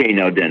 okay,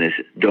 now Dennis,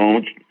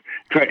 don't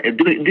try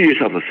do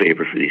yourself a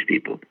favor for these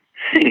people.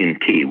 Sing in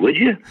key, would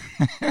you?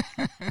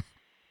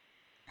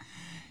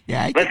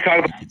 Yeah, Let's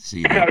talk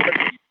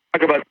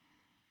about.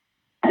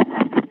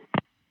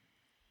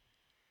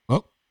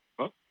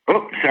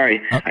 Oh,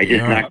 sorry. Oh, I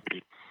just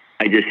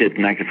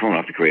knocked the phone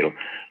off the cradle.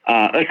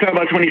 Let's talk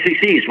about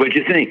 26 East. What'd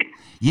you think?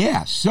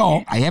 Yeah,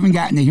 so I haven't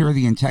gotten to hear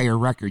the entire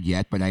record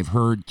yet, but I've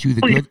heard To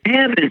the Good. You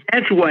haven't.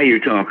 That's why you're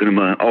talking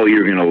about,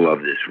 you're going to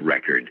love this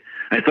record.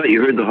 I thought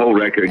you heard the whole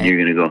record and you're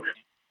going to go,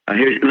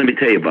 let me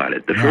tell you about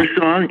it. The first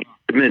song,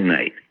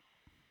 Midnight.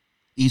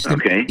 East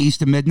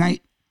of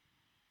Midnight?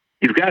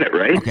 You've got it,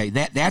 right? Okay,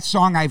 that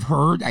song I've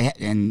heard,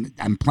 and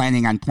I'm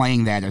planning on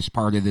playing that as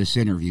part of this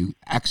interview.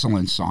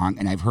 Excellent song,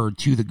 and I've heard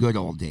To the Good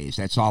Old Days.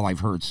 That's all I've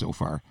heard so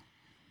far.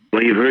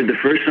 Well, you've heard the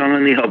first song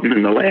on the album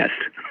and the last.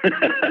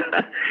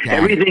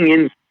 Everything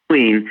in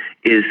between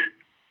is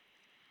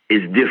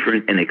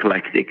different and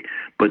eclectic,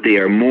 but they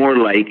are more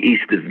like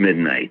East of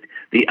Midnight.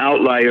 The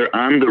outlier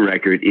on the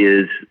record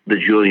is the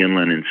Julian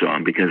Lennon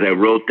song, because I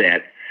wrote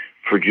that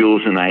for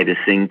Jules and I to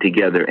sing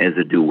together as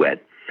a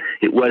duet.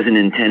 It wasn't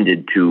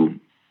intended to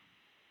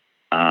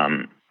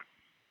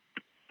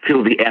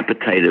fill the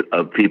appetite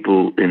of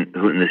people in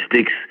the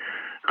Styx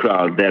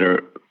crowd that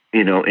are,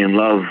 in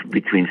love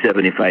between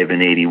 75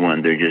 and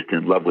 81. They're just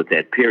in love with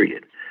that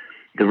period.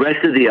 The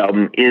rest of the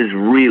album is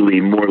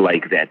really more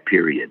like that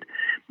period.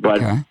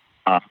 But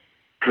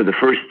for the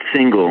first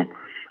single,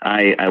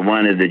 I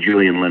wanted the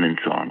Julian Lennon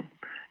song.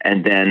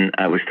 And then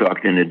I was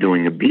talked into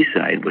doing a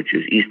B-side, which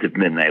is East of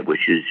Midnight,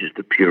 which is just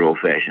a pure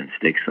old-fashioned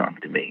Styx song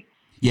to me.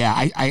 Yeah,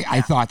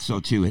 I thought so,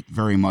 too. It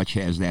very much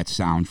has that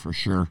sound, for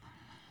sure.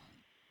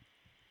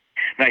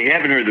 Now, you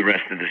haven't heard the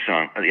rest of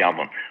the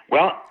album.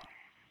 Well...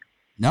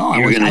 No,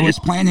 I was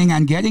planning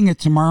on getting it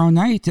tomorrow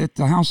night at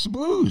the House of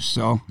Blues.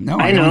 So no,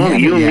 I know don't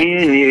have you, it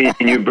me,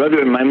 and your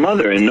brother and my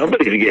mother, and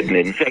nobody's getting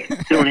it. In fact,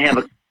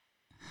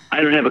 I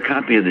don't have a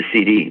copy of the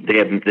CD. They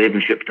haven't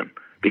shipped them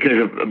because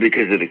of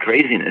the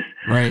craziness.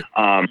 Right.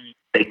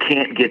 They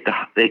can't get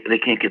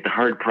the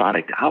hard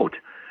product out.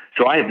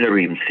 So I have never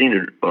even seen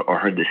it or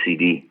heard the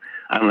CD.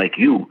 Unlike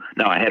you,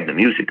 now I have the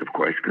music, of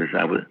course, because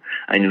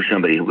I knew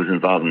somebody who was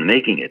involved in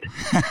making it.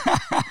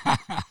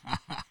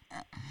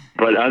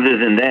 But other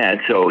than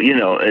that, so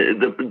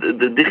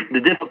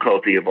the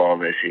difficulty of all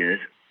this is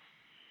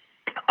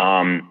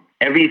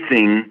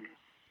everything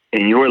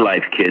in your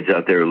life, kids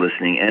out there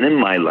listening, and in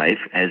my life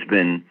has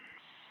been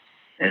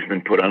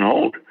put on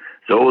hold.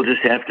 So we'll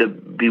just have to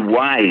be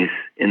wise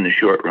in the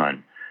short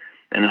run,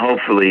 and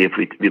hopefully, if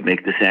we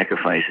make the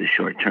sacrifices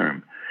short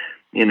term,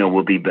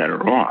 we'll be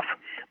better off.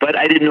 But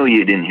I didn't know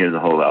you didn't hear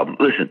the whole album.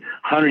 Listen,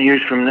 100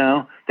 years from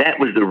now, that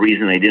was the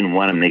reason I didn't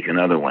want to make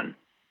another one.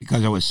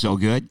 Because it was so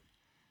good?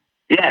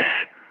 Yes,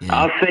 yeah.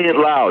 I'll say it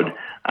loud.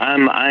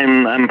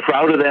 I'm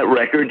proud of that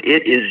record.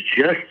 It is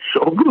just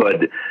so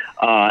good,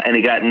 and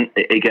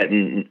it got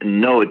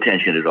no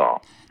attention at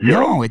all.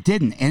 Zero. No, it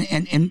didn't.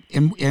 And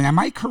am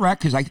I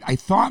correct? Because I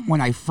thought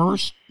when I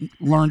first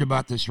learned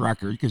about this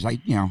record, because I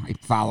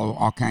follow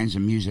all kinds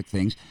of music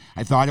things,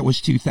 I thought it was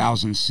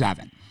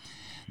 2007.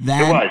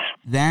 Then, it was.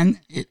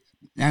 Then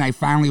I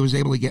finally was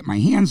able to get my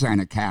hands on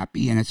a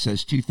copy, and it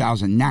says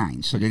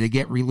 2009. So did it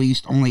get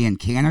released only in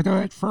Canada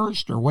at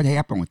first, or what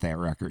happened with that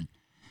record?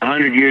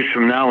 100 years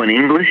from now in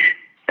English,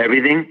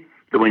 everything,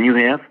 the one you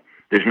have,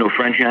 there's no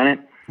French on it.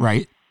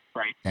 Right.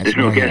 There's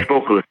no guest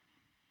vocalist.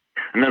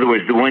 In other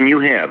words, the one you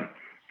have,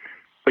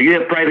 but you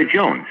have Private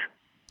Jones.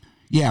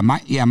 Yeah,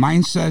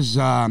 mine says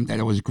that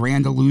it was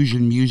Grand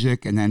Illusion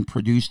Music and then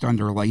produced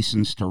under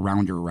license to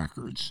Rounder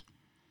Records.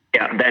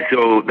 Yeah, that's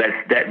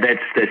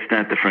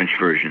not the French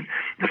version.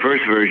 The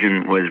first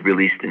version was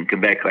released in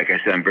Quebec. Like I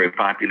said, I'm very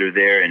popular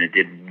there, and it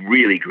did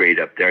really great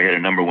up there. I had a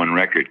 #1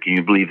 record. Can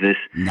you believe this?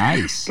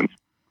 Nice.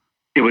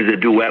 It was a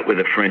duet with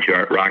a French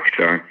rock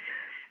star,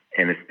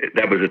 and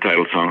that was the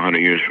title song, 100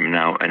 Years From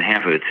Now, and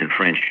half of it's in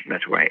French.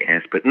 That's why I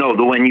asked. But no,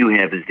 the one you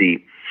have is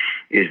the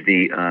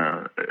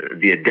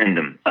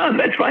addendum.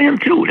 That's by him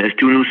too. It has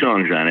 2 new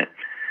songs on it,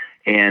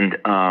 and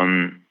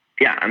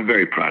I'm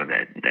very proud of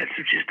that. That's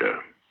just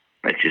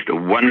That's just a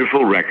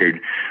wonderful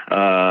record,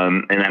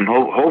 and I'm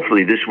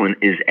hopefully this one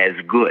is as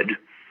good.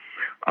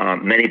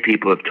 Many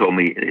people have told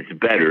me it's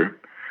better.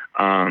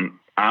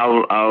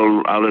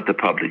 I'll let the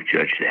public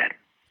judge that.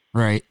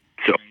 Right.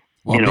 So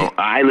Well,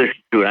 I listen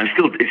to it.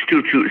 It's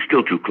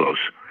still too close.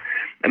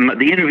 And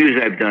the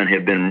interviews I've done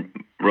have been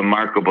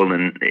remarkable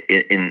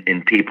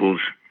in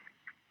people's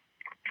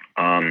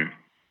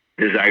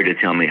desire to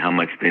tell me how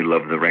much they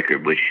love the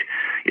record, which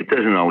it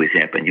doesn't always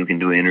happen. You can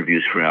do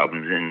interviews for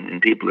albums,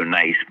 and people are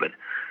nice, but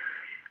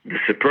the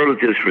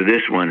superlatives for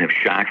this one have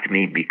shocked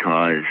me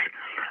because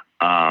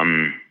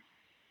I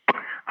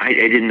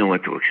didn't know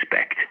what to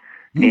expect.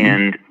 Mm-hmm.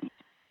 And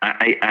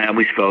I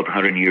always felt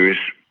 100 years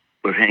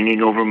was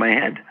hanging over my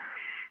head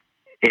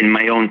in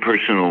my own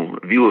personal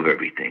view of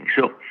everything.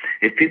 So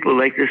if people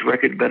like this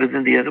record better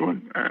than the other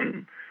one,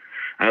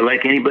 I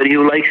like anybody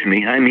who likes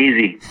me. I'm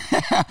easy.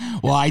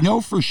 Well, I know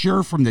for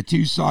sure from the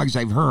 2 songs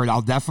I've heard,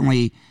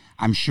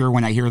 I'm sure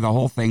when I hear the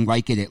whole thing,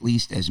 like it at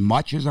least as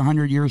much as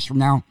 100 years from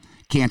now.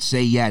 Can't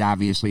say yet,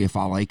 obviously, if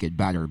I'll like it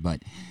better,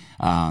 but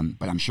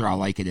I'm sure I'll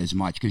like it as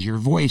much because your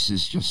voice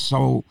is just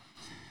so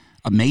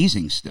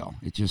amazing still.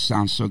 It just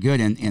sounds so good.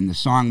 And the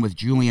song with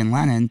Julian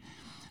Lennon,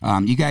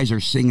 you guys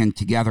are singing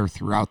together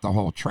throughout the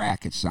whole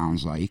track, it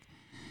sounds like.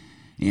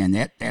 And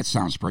that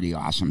sounds pretty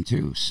awesome,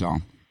 too,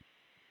 so...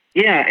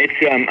 Yeah, it's.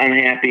 I'm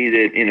happy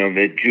that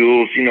that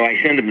Jules. I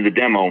sent him the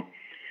demo.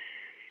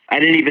 I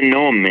didn't even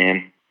know him,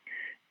 man.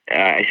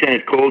 I sent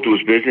it cold to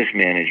his business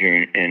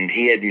manager, and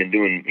he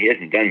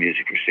hasn't done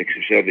music for 6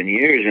 or 7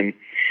 years, and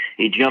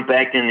he jumped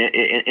back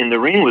in the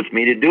ring with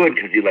me to do it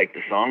because he liked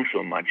the song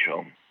so much.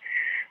 So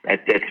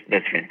that's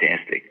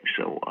fantastic.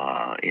 So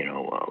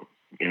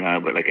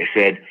but like I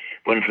said, if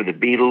it wasn't for the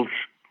Beatles,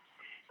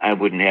 I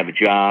wouldn't have a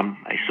job.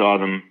 I saw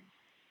them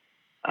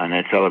on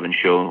that Sullivan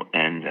Show,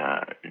 and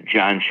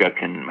John,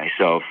 Chuck, and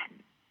myself,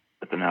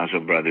 the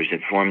Panazzo brothers, had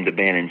formed the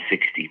band in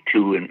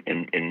 '62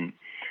 in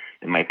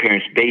my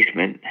parents'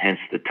 basement, hence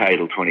the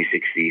title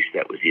 26 East.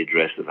 That was the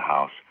address of the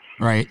house.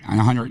 Right, on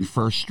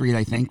 101st Street,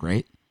 I think,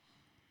 right?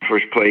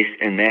 First place,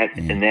 and that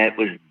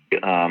was,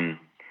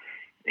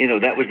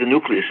 that was the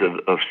nucleus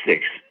of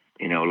Styx.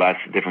 Lots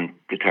of different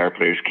guitar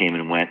players came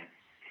and went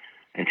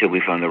until we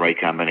found the right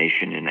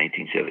combination in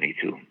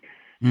 1972.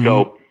 Mm-hmm.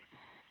 So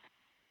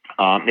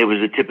it was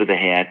the tip of the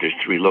hat. There's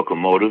 3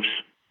 locomotives.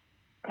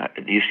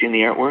 Have you seen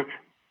the artwork?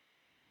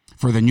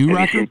 For the new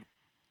record?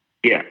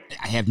 Yeah.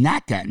 I have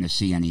not gotten to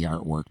see any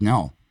artwork,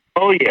 no.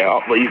 Oh, yeah.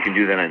 Well, you can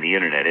do that on the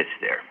internet. It's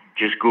there.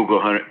 Just Google,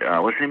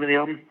 what's the name of the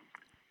album?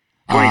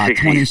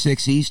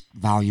 26 East,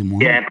 Volume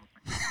 1. Yeah,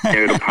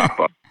 there it'll pop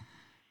up.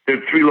 There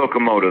are 3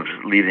 locomotives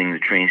leaving the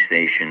train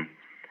station,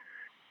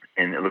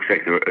 and it looks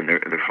like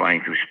they're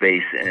flying through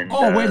space. And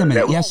wait a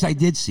minute. Yes, I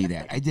did see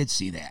that.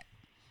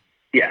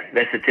 Yeah,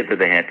 that's the tip of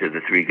the hat to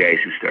the 3 guys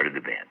who started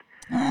the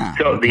band.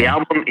 So okay. The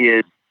album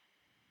is,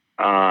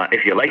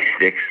 if you like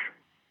Styx,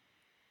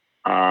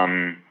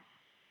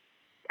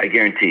 I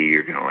guarantee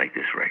you're going to like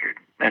this record.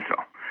 That's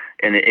all.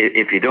 And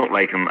if you don't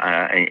like them,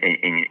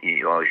 and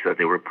you always thought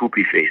they were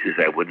poopy faces,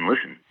 I wouldn't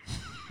listen.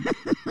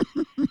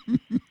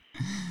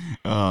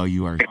 Oh,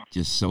 you are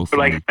just so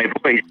funny. Like my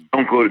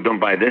voice, don't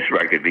buy this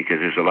record because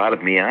there's a lot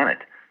of me on it.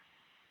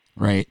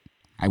 Right.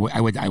 I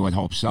would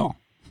hope so.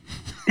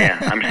 Yeah,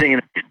 I'm singing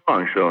a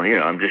song, so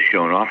I'm just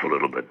showing off a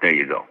little bit. There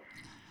you go.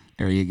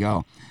 There you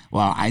go.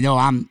 Well, I know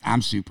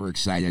I'm super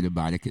excited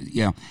about it,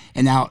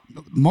 and now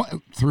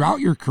throughout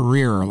your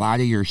career, a lot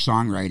of your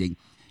songwriting,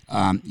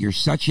 you're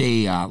such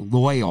a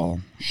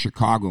loyal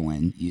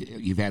Chicagoan.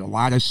 You've had a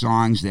lot of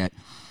songs that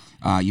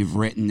you've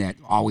written that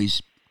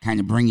always kind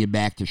of bring you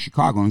back to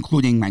Chicago,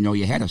 including, I know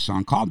you had a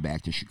song called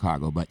Back to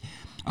Chicago, but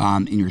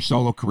in your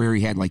solo career,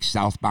 you had like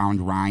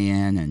Southbound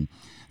Ryan and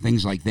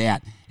things like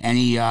that.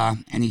 Any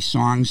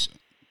songs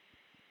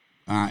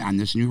on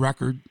this new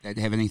record that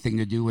have anything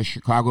to do with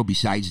Chicago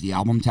besides the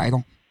album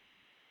title?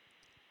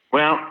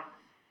 Well,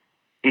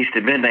 East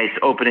of Midnight's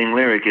opening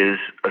lyric is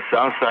a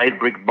Southside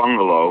brick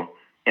bungalow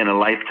in a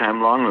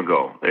lifetime long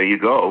ago. There you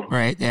go.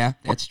 Right, yeah,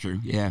 that's true,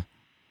 yeah.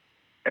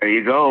 There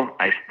you go.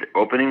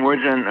 Opening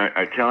words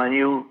are telling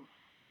you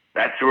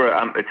that's where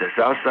it's a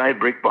Southside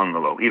brick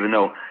bungalow. Even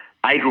though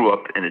I grew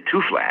up in a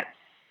 2-flat,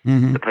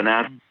 mm-hmm. The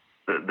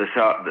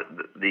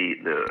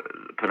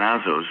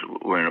Panazzos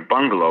were in a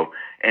bungalow,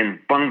 and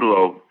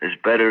bungalow is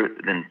better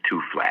than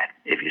 2-flat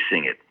if you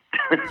sing it.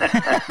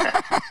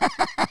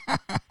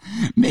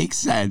 Makes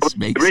sense.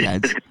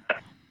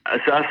 A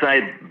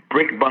Southside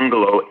brick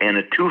bungalow and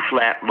a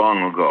 2-flat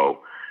long ago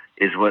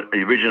is what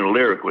the original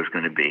lyric was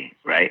going to be,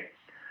 right?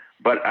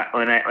 But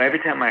every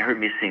time I heard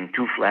me sing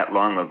 2-flat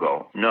long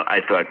ago,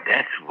 I thought,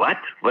 that's what?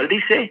 What did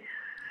he say?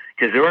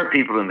 Because there are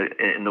people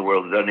in the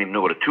world that don't even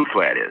know what a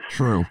 2-flat is.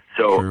 True.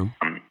 So True.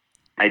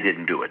 I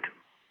didn't do it.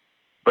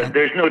 But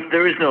there is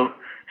no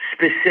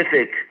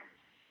specific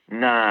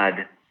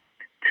nod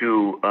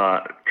to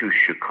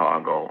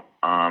Chicago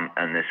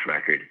on this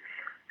record.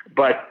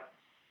 But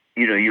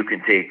you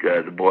can take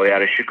The Boy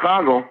Out of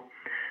Chicago,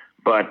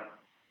 but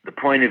the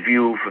point of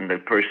view from the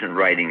person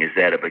writing is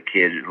that of a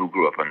kid who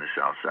grew up on the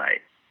South Side.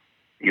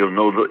 you'll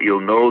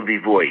know the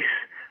voice,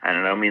 and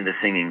I don't mean the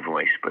singing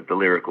voice, but the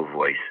lyrical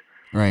voice.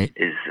 Right.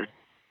 Is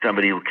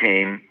somebody who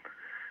came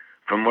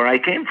from where I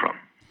came from.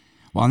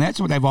 Well, and that's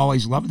what I've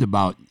always loved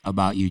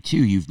about you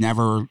too. You've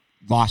never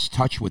lost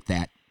touch with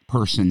that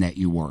person that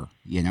you were.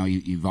 You know,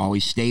 you've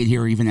always stayed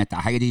here, even at the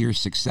height of your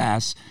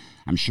success.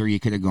 I'm sure you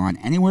could have gone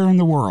anywhere in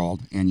the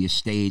world, and you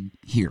stayed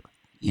here.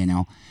 You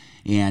know,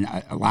 and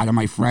a lot of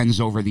my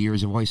friends over the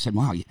years have always said,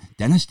 "Wow,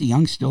 Dennis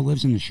DeYoung still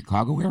lives in the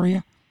Chicago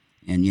area,"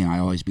 and I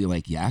always be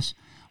like, "Yes."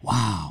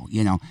 Wow,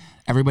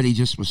 everybody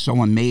just was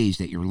so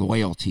amazed at your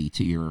loyalty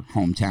to your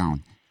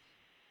hometown.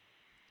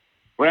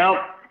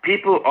 Well,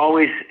 people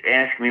always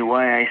ask me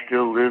why I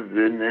still live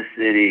in this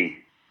city.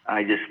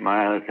 I just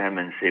smile at them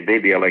and say,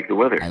 "Baby, I like the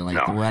weather." I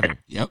like the weather.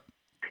 Yep.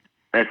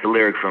 That's the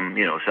lyric from,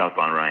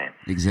 Southbound Ryan.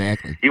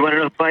 Exactly. You want to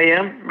know who I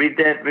am? Read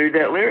that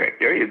lyric.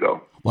 There you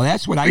go. Well,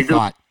 that's what I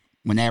thought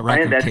when that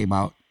record came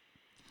out.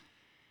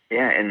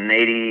 Yeah, in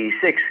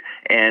 '86,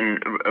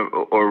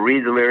 or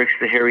read the lyrics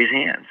to Harry's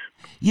Hands.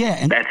 Yeah,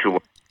 and that's the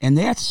one. And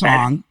that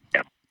song.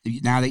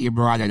 Now that you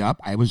brought it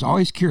up, I was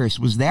always curious.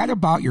 Was that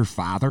about your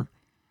father?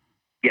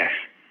 Yes,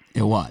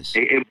 it was.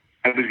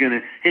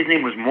 His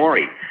name was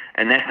Maury,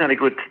 and that's not a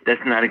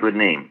good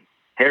name.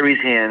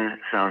 Harry's Hand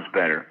sounds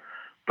better,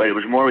 but it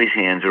was Maury's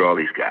hands are all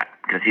he's got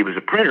because he was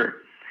a printer,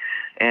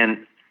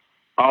 and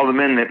all the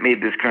men that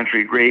made this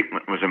country great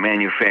was a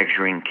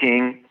manufacturing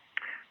king.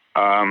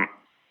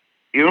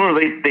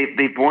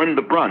 They've borne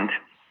the brunt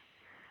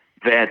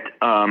that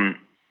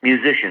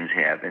musicians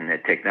have, and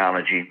that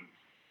technology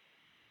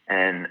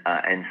and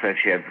such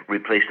have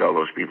replaced all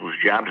those people's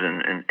jobs.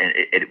 And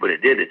what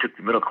it did, it took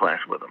the middle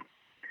class with them.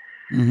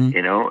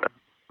 Mm-hmm.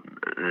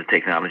 The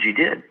technology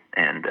did.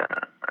 And,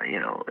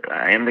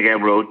 I am the guy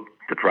who wrote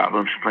The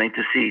Problems Plain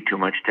to See, Too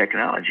Much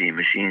Technology,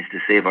 Machines to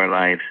Save Our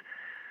Lives,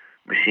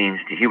 Machines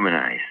to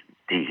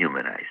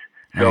Dehumanize.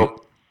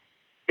 So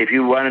if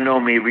you want to know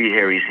me, read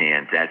Harry's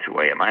Hands. That's who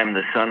I am. I'm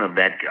the son of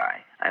that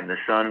guy. I'm the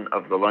son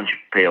of the lunch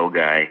pail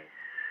guy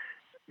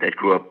that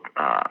grew up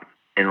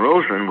in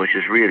Roseland, which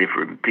is really,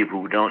 for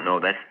people who don't know,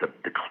 that's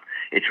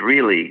it's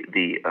really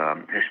the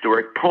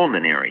historic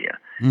Pullman area.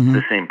 Mm-hmm.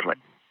 The same place.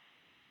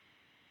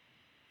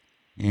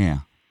 Yeah.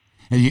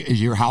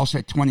 Is your house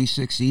at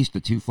 26 East,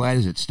 the 2 flat,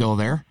 is it still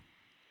there?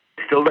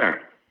 It's still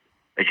there.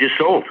 It just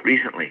sold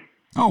recently.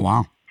 Oh,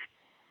 wow.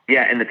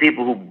 Yeah, and the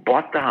people who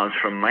bought the house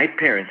from my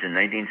parents in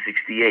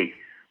 1968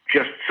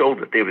 just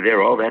sold it. They were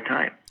there all that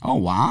time. Oh,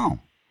 wow.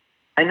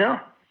 I know.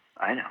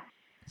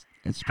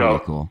 It's pretty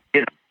cool.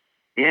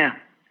 Yeah.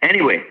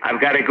 Anyway,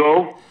 I've got to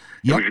go.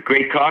 Yep. It was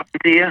great talking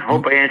to you.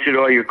 Hope I answered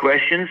all your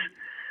questions.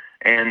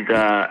 And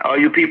all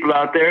you people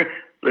out there,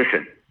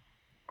 listen,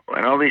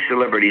 when all these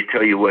celebrities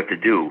tell you what to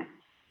do,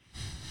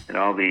 and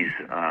all these,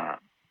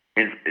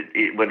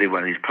 what they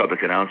want, these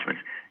public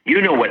announcements,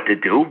 you know what to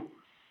do.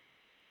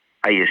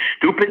 Are you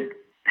stupid?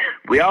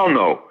 We all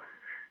know.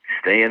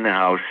 Stay in the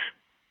house.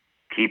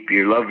 Keep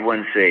your loved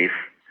ones safe.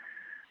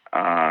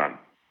 And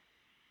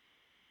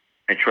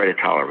try to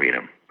tolerate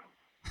them.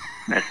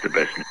 That's the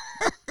best.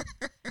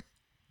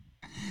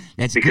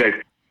 That's because,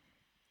 good.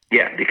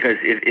 Yeah, because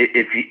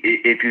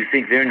if you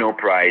think they're no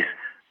prize,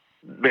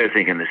 they're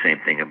thinking the same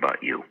thing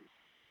about you.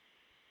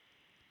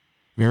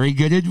 Very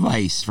good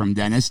advice from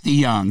Dennis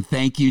DeYoung.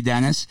 Thank you,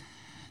 Dennis.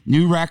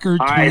 New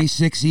record,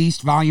 26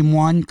 East, Volume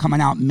 1,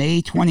 coming out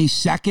May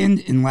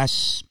 22nd,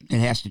 unless it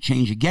has to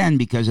change again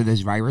because of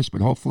this virus,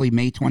 but hopefully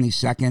May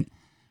 22nd,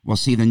 we'll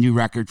see the new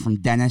record from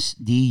Dennis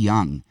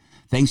DeYoung.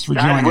 Thanks for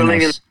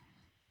joining us.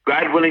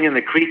 God willing, and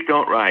the creek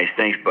don't rise.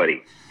 Thanks,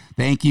 buddy.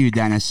 Thank you,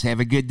 Dennis. Have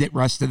a good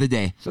rest of the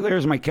day. So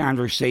there's my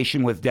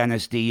conversation with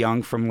Dennis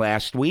DeYoung from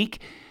last week.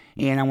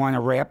 And I want to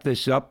wrap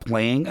this up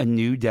playing a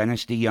new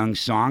Dennis DeYoung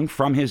song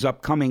from his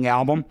upcoming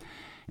album.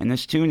 And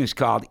this tune is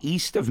called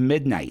East of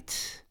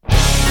Midnight.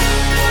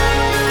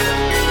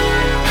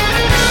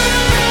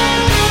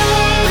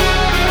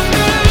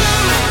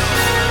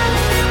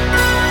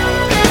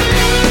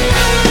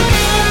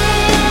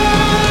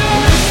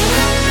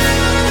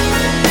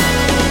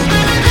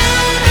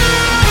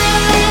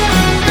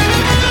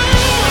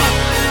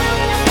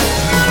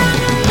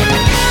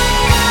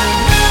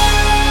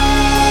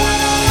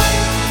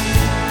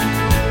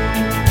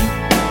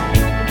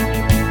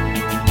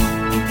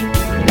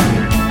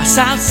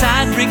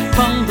 Southside brick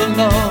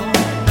bungalow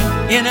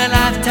in a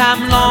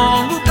lifetime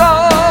long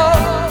ago,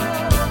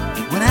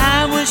 when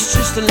I was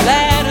just a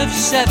lad of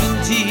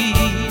 17.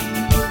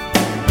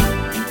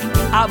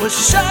 I was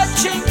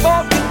searching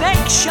for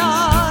connection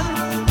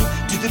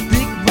to the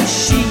big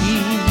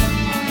machine,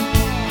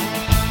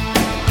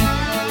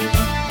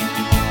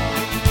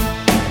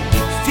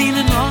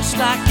 feeling lost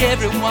like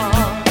everyone,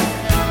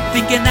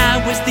 thinking I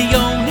was the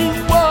only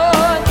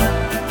one,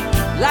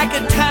 like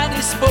a tiny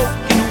spoke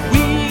in a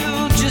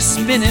wheel just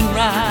spinning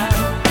round.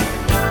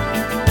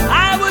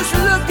 I was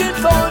looking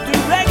for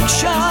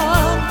direction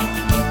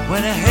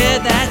when I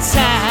heard that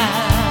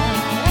sound,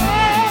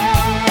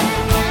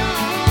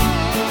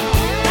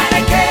 and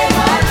I gave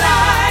my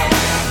life,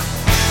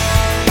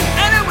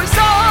 and it was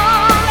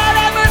all I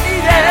ever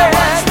needed. And I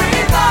was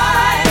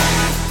revived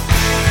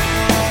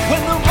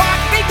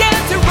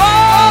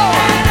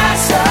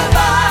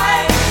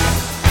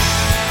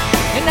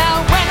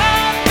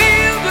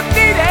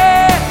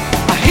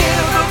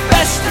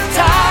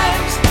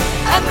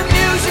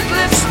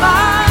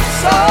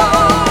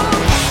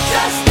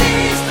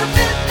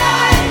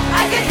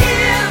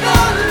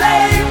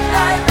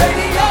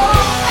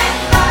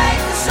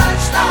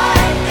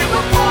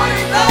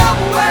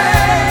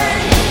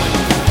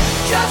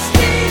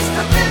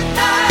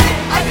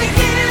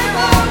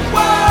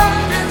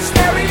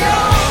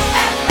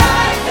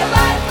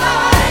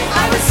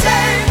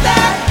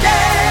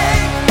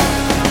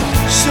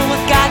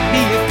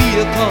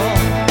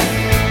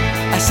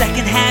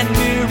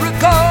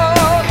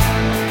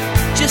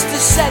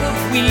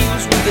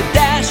the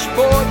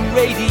dashboard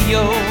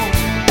radio.